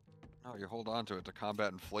 No, you hold on to it to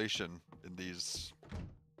combat inflation in these.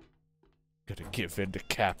 Gonna give in to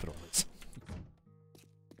capitalism.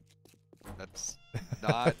 That's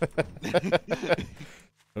not.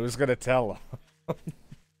 Who's gonna tell him?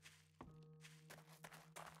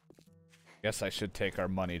 Guess I should take our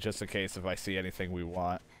money just in case if I see anything we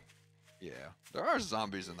want. Yeah, there are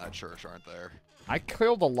zombies in that church, aren't there? I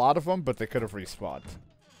killed a lot of them, but they could have respawned.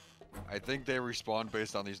 I think they respawn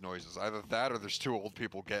based on these noises. Either that or there's two old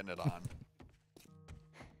people getting it on.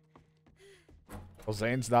 Well,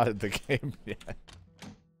 Zane's not in the game yet.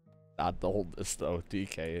 Not the oldest, though.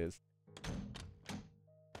 DK is.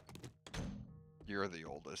 You're the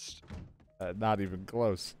oldest. Not even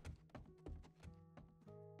close.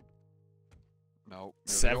 No,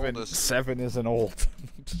 you're the oldest. Seven isn't old.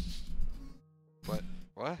 What?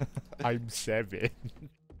 What? I'm 7.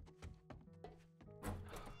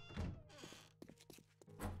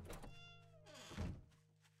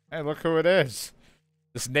 Hey, look who it is.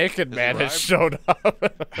 This naked man has showed up.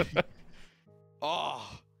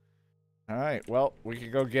 Oh, Alright, well, we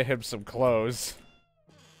can go get him some clothes.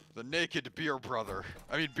 the naked beard brother.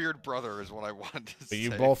 I mean, beard brother is what I wanted to But say.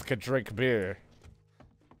 you both can drink beer.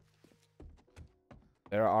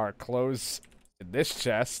 There are clothes in this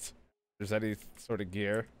chest. If there's any sort of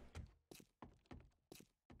gear.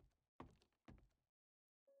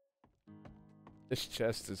 This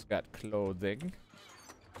chest has got clothing.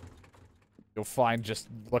 You'll find just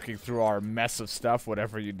looking through our mess of stuff,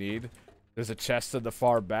 whatever you need. There's a chest in the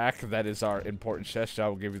far back that is our important chest. I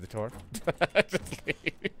will give you the tour.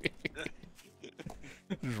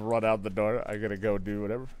 Just run out the door. I gotta go do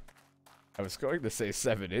whatever. I was going to say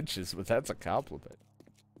 7 inches, but that's a compliment.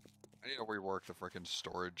 I need to rework the freaking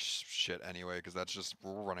storage shit anyway, because that's just,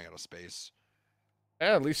 we're running out of space.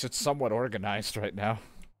 Yeah, at least it's somewhat organized right now.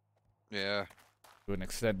 Yeah. To an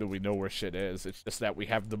extent that we know where shit is. It's just that we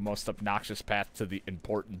have the most obnoxious path to the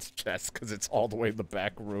importance chest, because it's all the way in the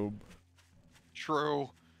back room. True.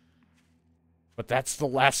 But that's the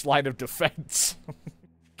last line of defense.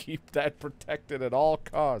 Keep that protected at all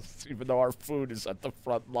costs, even though our food is at the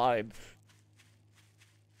front line.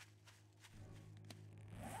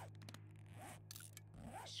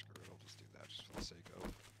 Screw it, I'll just do that just for the sake of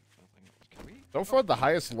nothing else. Can we? So far, the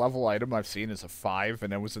highest level item I've seen is a 5,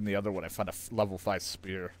 and it was in the other one. I found a level 5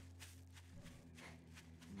 spear.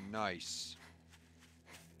 Nice.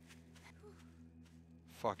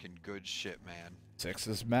 Fucking good shit, man. 6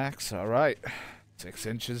 is max. All right. 6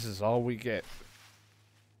 inches is all we get.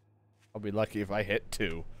 I'll be lucky if I hit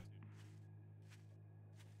 2.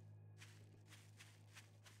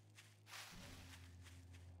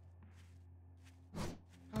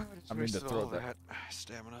 I mean to throw that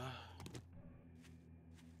stamina.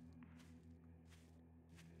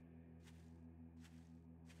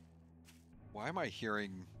 Why am I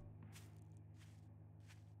hearing?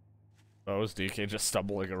 Oh, is DK just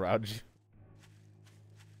stumbling around you?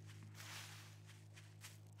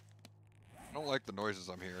 I don't like the noises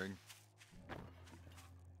I'm hearing.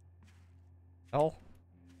 Hell?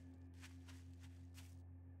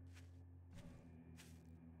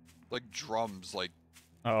 Like drums, like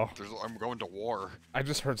Oh. I'm going to war. I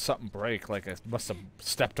just heard something break, like I must have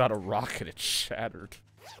stepped on a rock and it shattered.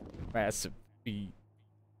 Massive feet.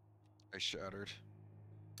 I shattered.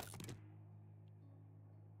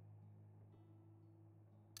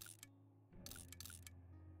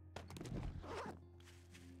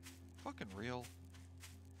 Fucking real.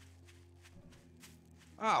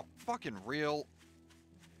 Ah, fucking real.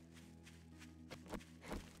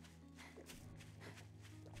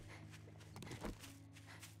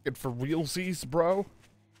 Good for realsies, bro.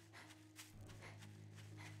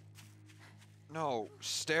 No,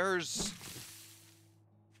 stairs.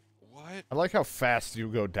 What? I like how fast you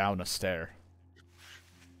go down a stair.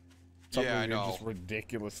 Yeah, I You're know. just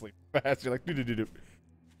ridiculously fast. You're like, do do do do.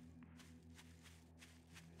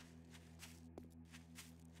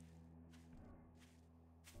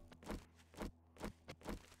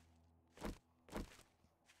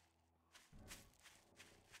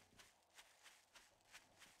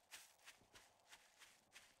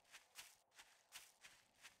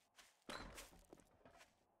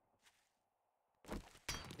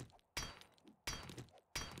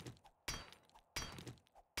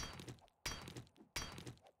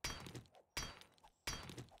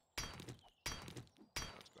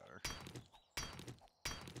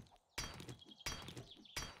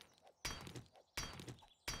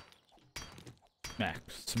 Smack,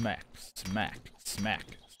 smack, smack, smack,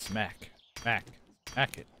 smack, smack,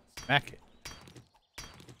 smack it, smack it.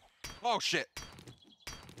 Oh shit!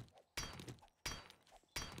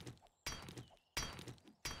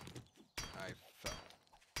 I fell.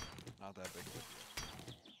 Not that big of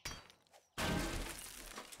a deal.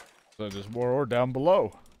 So there's more ore down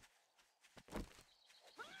below.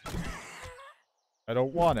 I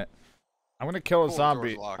don't want it. I'm gonna kill a Full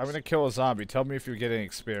zombie. doors I'm gonna kill a zombie. Tell me if you're getting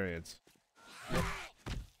experience. Yep.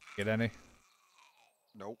 Get any?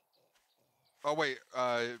 Nope. Oh wait,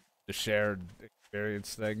 The shared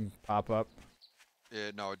experience thing pop up?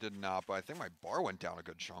 no, it did not, but I think my bar went down a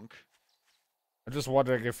good chunk. I'm just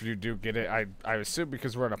wondering if you do get it. I assume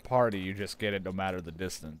because we're in a party, you just get it no matter the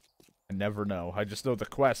distance. I never know. I just know the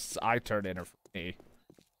quests I turn in are for me.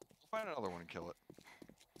 Find another one and kill it.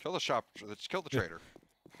 Kill the shop. Kill the trader.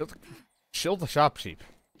 Chill the shop sheep,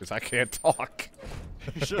 because I can't talk.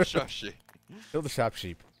 Shawshank. Kill the shop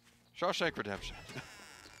sheep. Shawshank Redemption.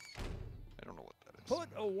 I don't know what that is. Put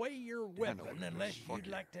away your weapon what it unless is. Fuck you'd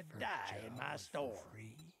you. like to die in my store.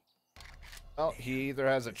 Well, he either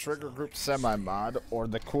has a trigger group semi-mod or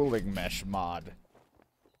the cooling mesh mod.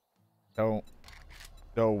 Don't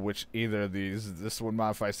know which either of these. This one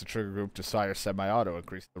modifies the trigger group to fire semi-auto,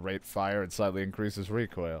 increase the rate fire, and slightly increases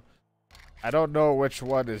recoil. I don't know which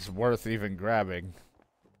one is worth even grabbing.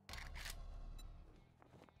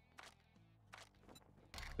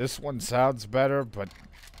 This one sounds better, but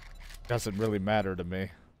doesn't really matter to me.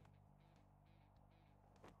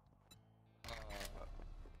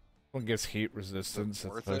 One gives heat resistance.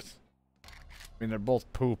 worth That's it? I mean, they're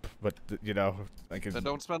both poop, but you know, like Then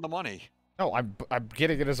don't spend the money. no, I'm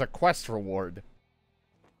getting it as a quest reward.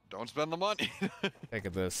 Don't spend the money. Take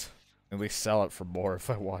of this. At least sell it for more if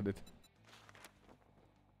I wanted.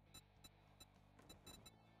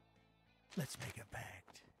 Let's make a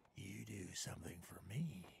pact. You do something for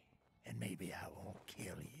me, and maybe I won't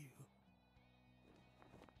kill you.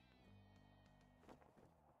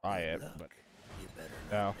 Buy it, Look, but you better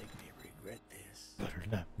no. not make me regret this. better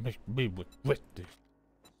not make me with this.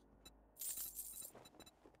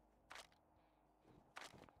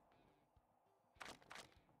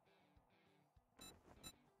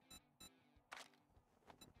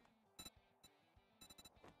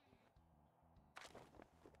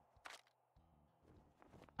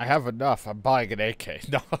 I have enough. I'm buying an AK.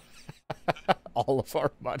 No. All of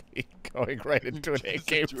our money going right into an Just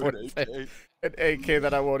AK into for an AK. an AK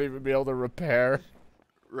that I won't even be able to repair.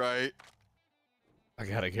 Right. I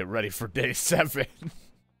gotta get ready for day 7.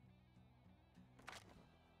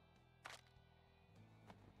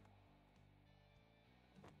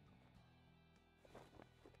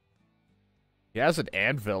 He has an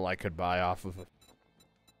anvil I could buy off of it.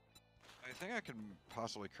 I think I can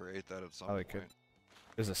possibly create that at some Oh, I point. could.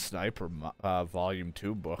 There's a sniper volume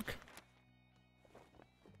 2 book.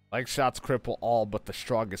 Like shots cripple all but the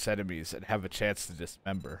strongest enemies and have a chance to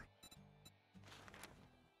dismember.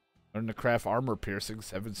 Learn to craft armor piercing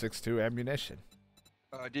 7.62 ammunition.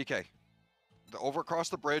 DK. Over across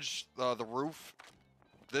the bridge, the roof.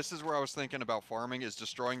 This is where I was thinking about farming, is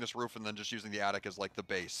destroying this roof and then just using the attic as like the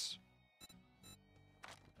base.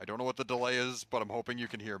 I don't know what the delay is, but I'm hoping you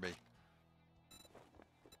can hear me.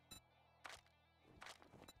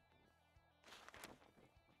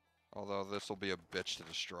 Although this will be a bitch to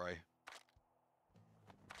destroy.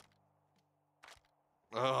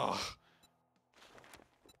 Ugh.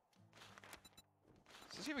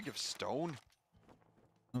 Does this even give stone?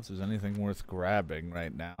 I don't know if there's anything worth grabbing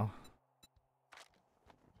right now.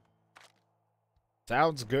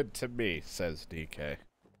 Sounds good to me, says DK.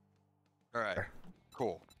 Alright.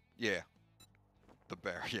 Cool. Yeah. The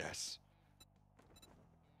bear, yes.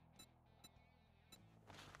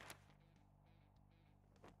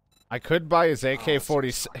 I could buy his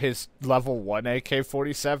AK-40, his level 1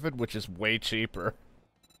 AK-47, which is way cheaper.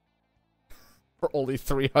 For only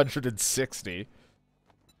 360.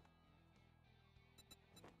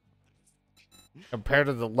 Compared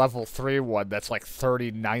to the level 3 one, that's like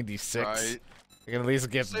 3096. Right. I can at least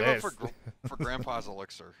get Save this. up for Grandpa's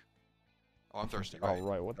elixir. Oh, I'm thirsty, right? Oh,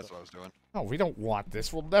 right, what That's the... what I was doing. No, we don't want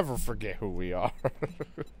this. We'll never forget who we are.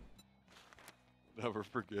 Never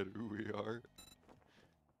forget who we are.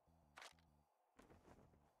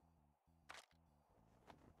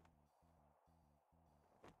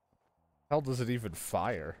 How does it even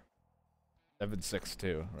fire?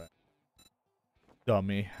 7.62, right.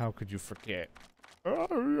 Dummy, how could you forget? Oh,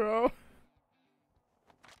 yeah.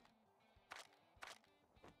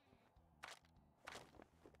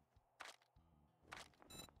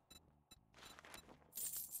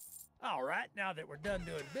 All right, now that we're done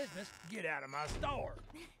doing business, get out of my store.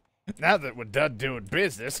 Now that we're done doing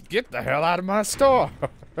business, get the hell out of my store.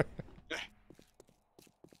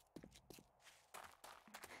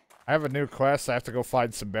 I have a new quest. I have to go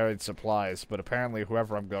find some buried supplies, but apparently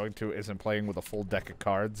whoever I'm going to isn't playing with a full deck of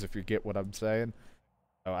cards, if you get what I'm saying.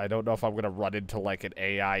 So I don't know if I'm going to run into, like, an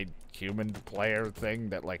AI human player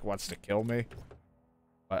thing that, like, wants to kill me.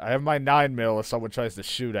 But I have my 9mm if someone tries to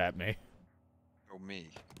shoot at me. Oh, me.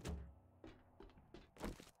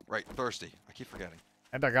 Right, thirsty. I keep forgetting.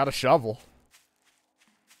 And I got a shovel.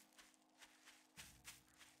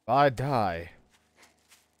 If I die,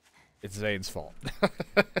 it's Zane's fault.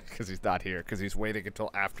 Because he's not here. Because he's waiting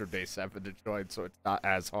until after day 7 to join, so it's not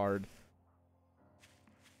as hard.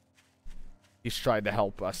 He's trying to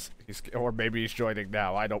help us. Or maybe he's joining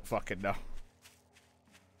now. I don't fucking know.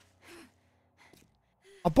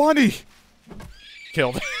 A bunny!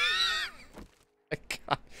 Killed.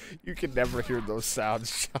 God, you can never hear those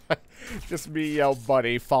sounds, Sean. Just me yell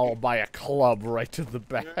bunny, followed by a club right to the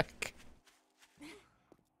back.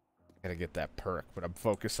 Gotta get that perk, but I'm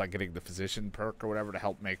focused on getting the physician perk or whatever to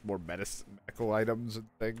help make more medical items and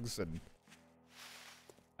things, and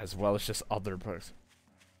as well as just other perks.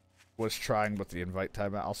 Was trying with the invite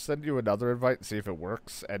timeout. I'll send you another invite and see if it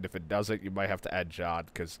works, and if it doesn't, you might have to add John,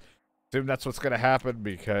 because I assume that's what's gonna happen,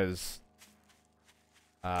 because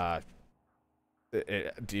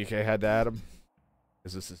DK had to add him,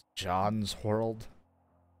 because this is John's world.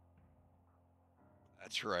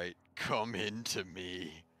 That's right. Come into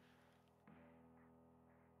me.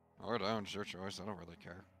 Or don't, it's your choice. I don't really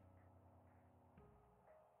care.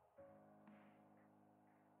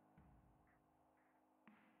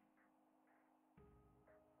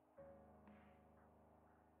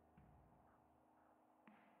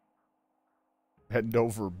 Bend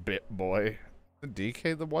over, bit boy. Is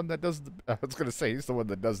DK the one that does the... I was gonna say, he's the one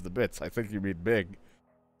that does the bits. I think you mean Big.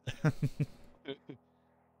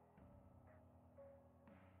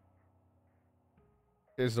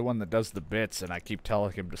 He's the one that does the bits, and I keep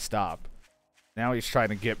telling him to stop. Now he's trying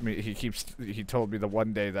to get me... He told me the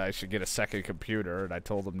one day that I should get a second computer, and I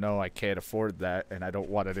told him, no, I can't afford that, and I don't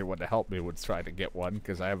want anyone to help me with trying to get one,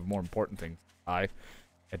 because I have more important things to buy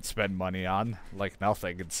and spend money on, like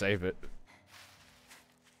nothing, and save it.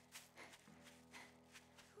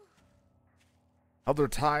 Other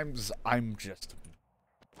times, I'm just...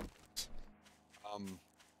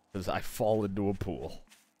 Because I fall into a pool.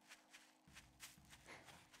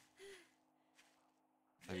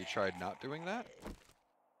 Have you tried not doing that?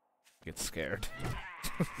 Get scared.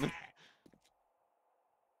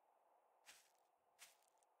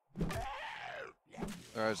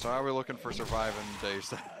 Alright, so how are we looking for surviving day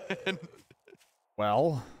 7?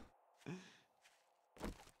 Well...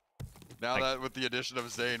 Now that with the addition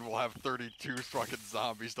of Zane, we'll have 32 fucking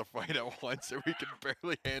zombies to fight at once, and we can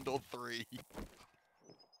barely handle 3.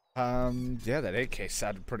 Yeah, that AK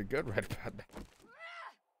sounded pretty good right about now.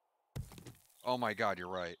 Oh my god, you're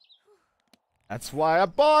right. That's why I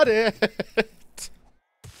bought it!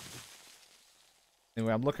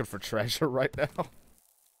 Anyway, I'm looking for treasure right now.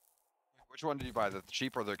 Which one did you buy, the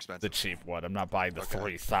cheap or the expensive? The cheap one. I'm not buying the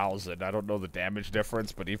 3,000. I don't know the damage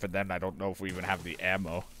difference, but even then, I don't know if we even have the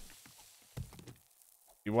ammo.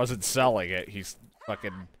 He wasn't selling it. He's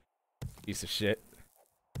fucking piece of shit.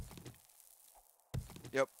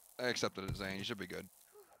 Yep, I accepted it, Zane. You should be good.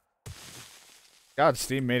 God,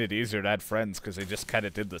 Steam made it easier to add friends because they just kind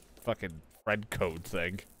of did the fucking friend code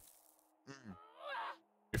thing.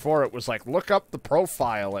 Before it was like, look up the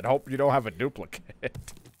profile and hope you don't have a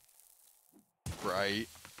duplicate. Right.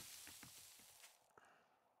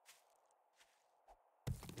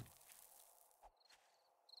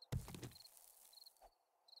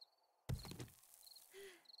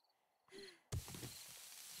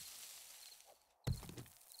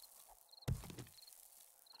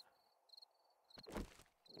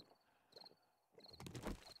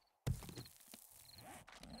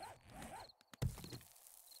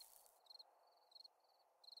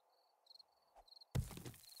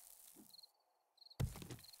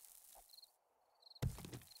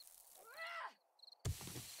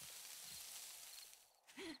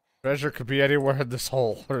 Treasure could be anywhere in this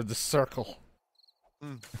hole, or this circle.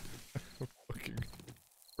 Looking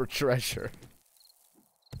for treasure.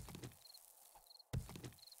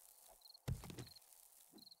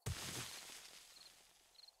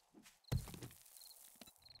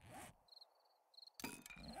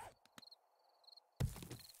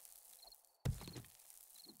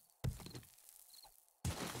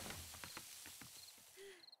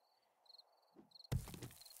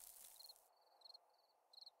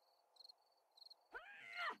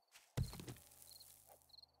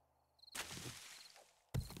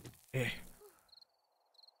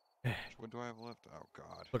 do I have left? Oh,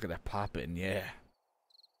 God. Look at that poppin', yeah.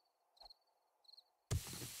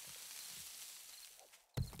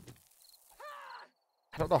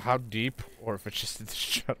 I don't know how deep, or if it's just in this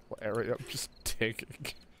general area. I'm just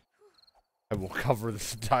digging. And we'll cover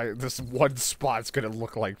this entire. This one spot's gonna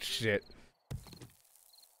look like shit.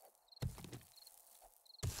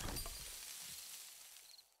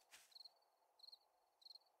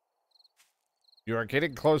 You are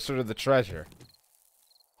getting closer to the treasure.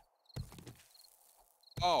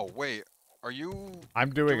 Oh, wait. Are you... I'm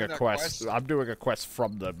doing a that quest. I'm doing a quest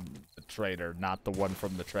from the trader, not the one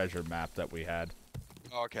from the treasure map that we had.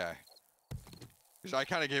 Okay. Because I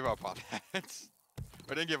kind of gave up on that.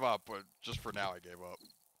 I didn't give up, but just for now I gave up.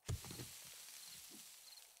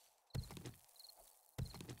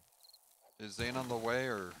 Is Zane on the way,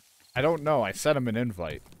 or...? I don't know. I sent him an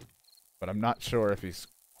invite. But I'm not sure if he's...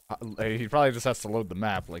 he probably just has to load the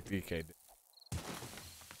map like DK did.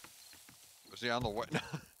 Is he on the way?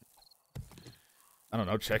 I don't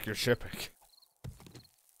know. Check your shipping.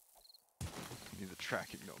 Need the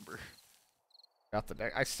tracking number. Got the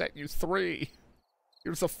deck. I sent you 3.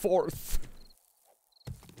 Here's a 4th.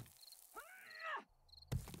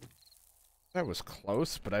 That was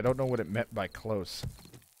close, but I don't know what it meant by close.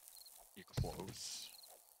 You close.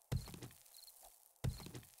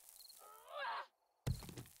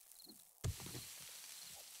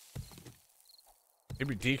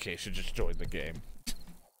 Maybe DK should just join the game.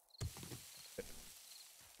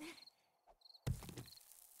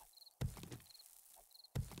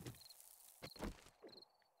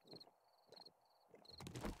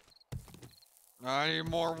 I need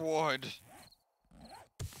more wood.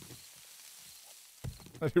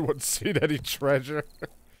 Anyone seen any treasure?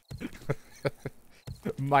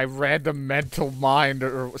 My random mental mind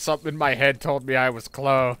or something in my head told me I was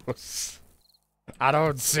close. I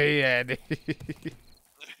don't see any.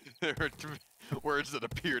 There were words that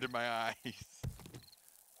appeared in my eyes.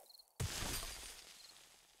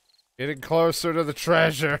 Getting closer to the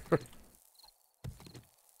treasure.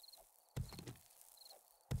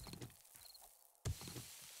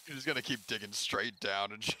 You're just gonna keep digging straight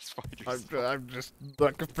down and just find yourself. I'm just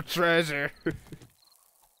looking for treasure.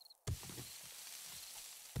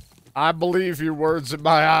 I believe your words in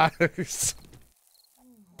my eyes.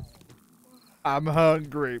 I'm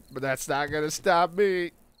hungry, but that's not gonna stop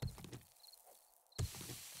me.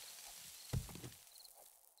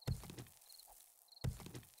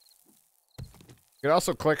 You can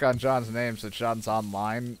also click on John's name so John's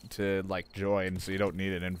online to, like, join, so you don't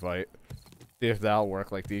need an invite. See if that'll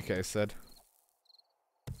work, like DK said.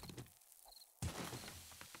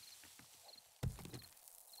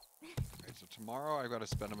 Okay, so tomorrow I've got to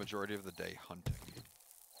spend a majority of the day hunting.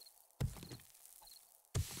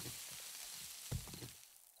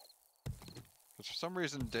 Because for some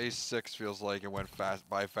reason, day 6 feels like it went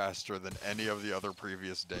by faster than any of the other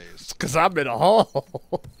previous days. Because I'm in a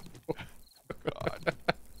hole. God.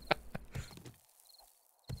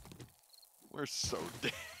 We're so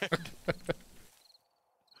dead.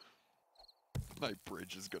 My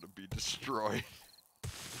bridge is gonna be destroyed.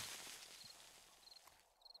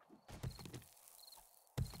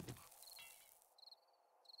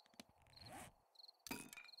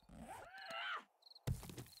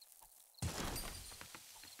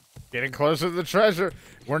 Getting closer to the treasure.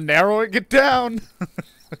 We're narrowing it down.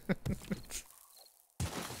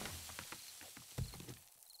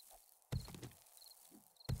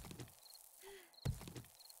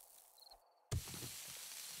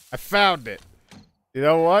 I found it. You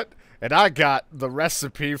know what? And I got the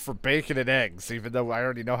recipe for bacon and eggs, even though I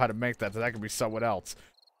already know how to make that, so that can be someone else.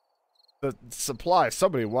 The supply,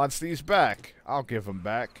 somebody wants these back. I'll give them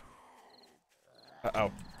back.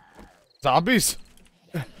 Uh-oh. Zombies?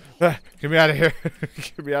 Get me out of here.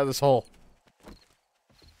 Get me out of this hole.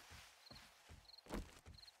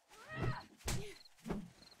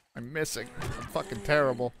 I'm missing. I'm fucking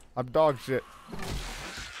terrible. I'm dog shit.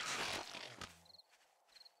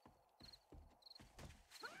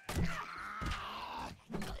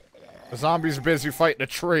 The zombie's busy fighting a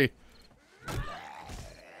tree.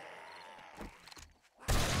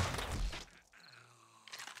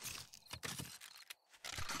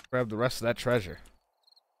 Grab the rest of that treasure.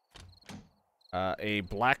 A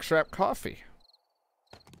blackstrap coffee.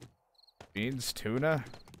 Beans, tuna.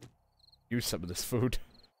 Use some of this food.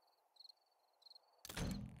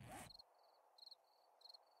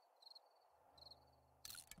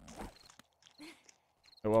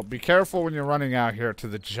 Well, be careful when you're running out here to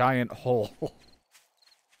the giant hole.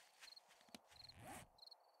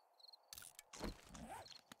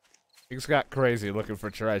 Things got crazy looking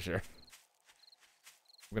for treasure.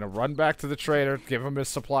 I'm gonna run back to the trader, give him his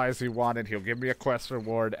supplies he wanted. He'll give me a quest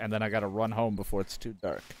reward, and then I gotta run home before it's too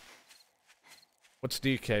dark. What's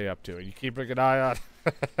DK up to? Are you keeping an eye on?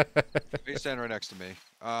 He's standing right next to me.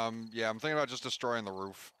 Yeah, I'm thinking about just destroying the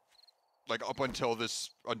roof. Like, up until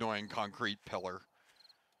this annoying concrete pillar.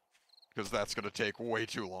 Because that's gonna take way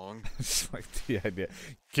too long. It's like the idea.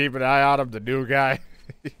 Keep an eye on him, the new guy.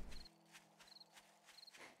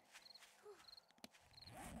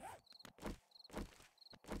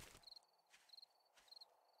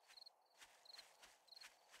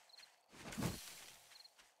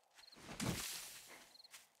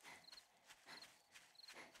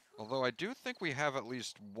 Although I do think we have at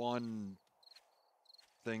least one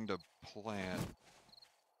thing to plant.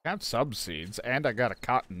 I have some seeds, and I got a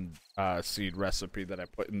cotton seed recipe that I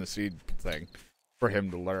put in the seed thing for him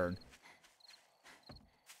to learn.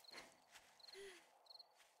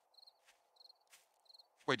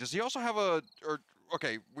 Wait, does he also have a...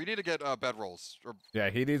 okay, we need to get bedrolls. Yeah,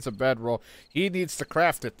 he needs a bedroll. He needs to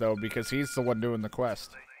craft it, though, because he's the one doing the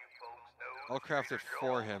quest. I'll craft it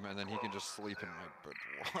for him, and then he can just sleep in my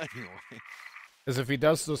bedroll anyway. Because if he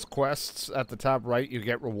does those quests at the top right, you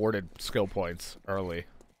get rewarded skill points early.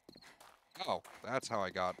 Oh, that's how I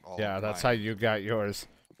got all Yeah, of that's mine. how you got yours.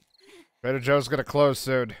 Trader Joe's gonna close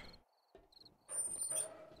soon.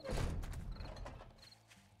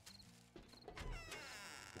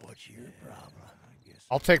 What's your problem? I guess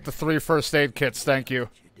I'll take the 3 first aid kits, thank you.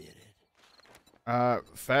 you did it.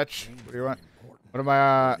 Fetch. What do you want? One of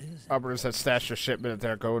my operatives that stashed your shipment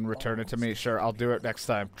there. Go and return it to me. Sure, I'll do it next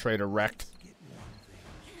time. Trader wrecked.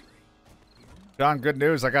 John, good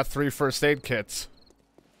news. I got 3 first aid kits.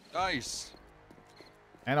 Nice.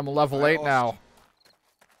 And I'm a level I 8 now. also-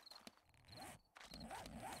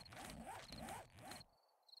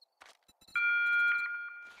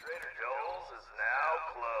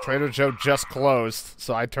 Trader Joe just closed,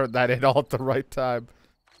 so I turned that in all at the right time.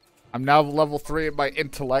 I'm now level 3 in my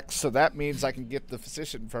intellect, so that means I can get the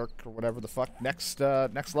physician perk or whatever the fuck next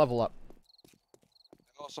level up.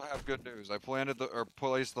 I also have good news. I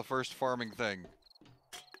placed the first farming thing.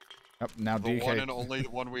 Yep, now The DK. one and only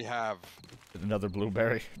one we have. Another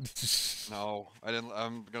blueberry. No, I didn't.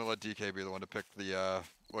 I'm gonna let DK be the one to pick the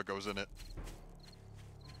what goes in it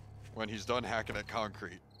when he's done hacking at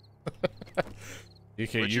concrete.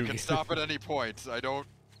 DK, Which you can stop at any point.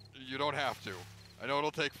 You don't have to. I know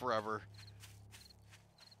it'll take forever.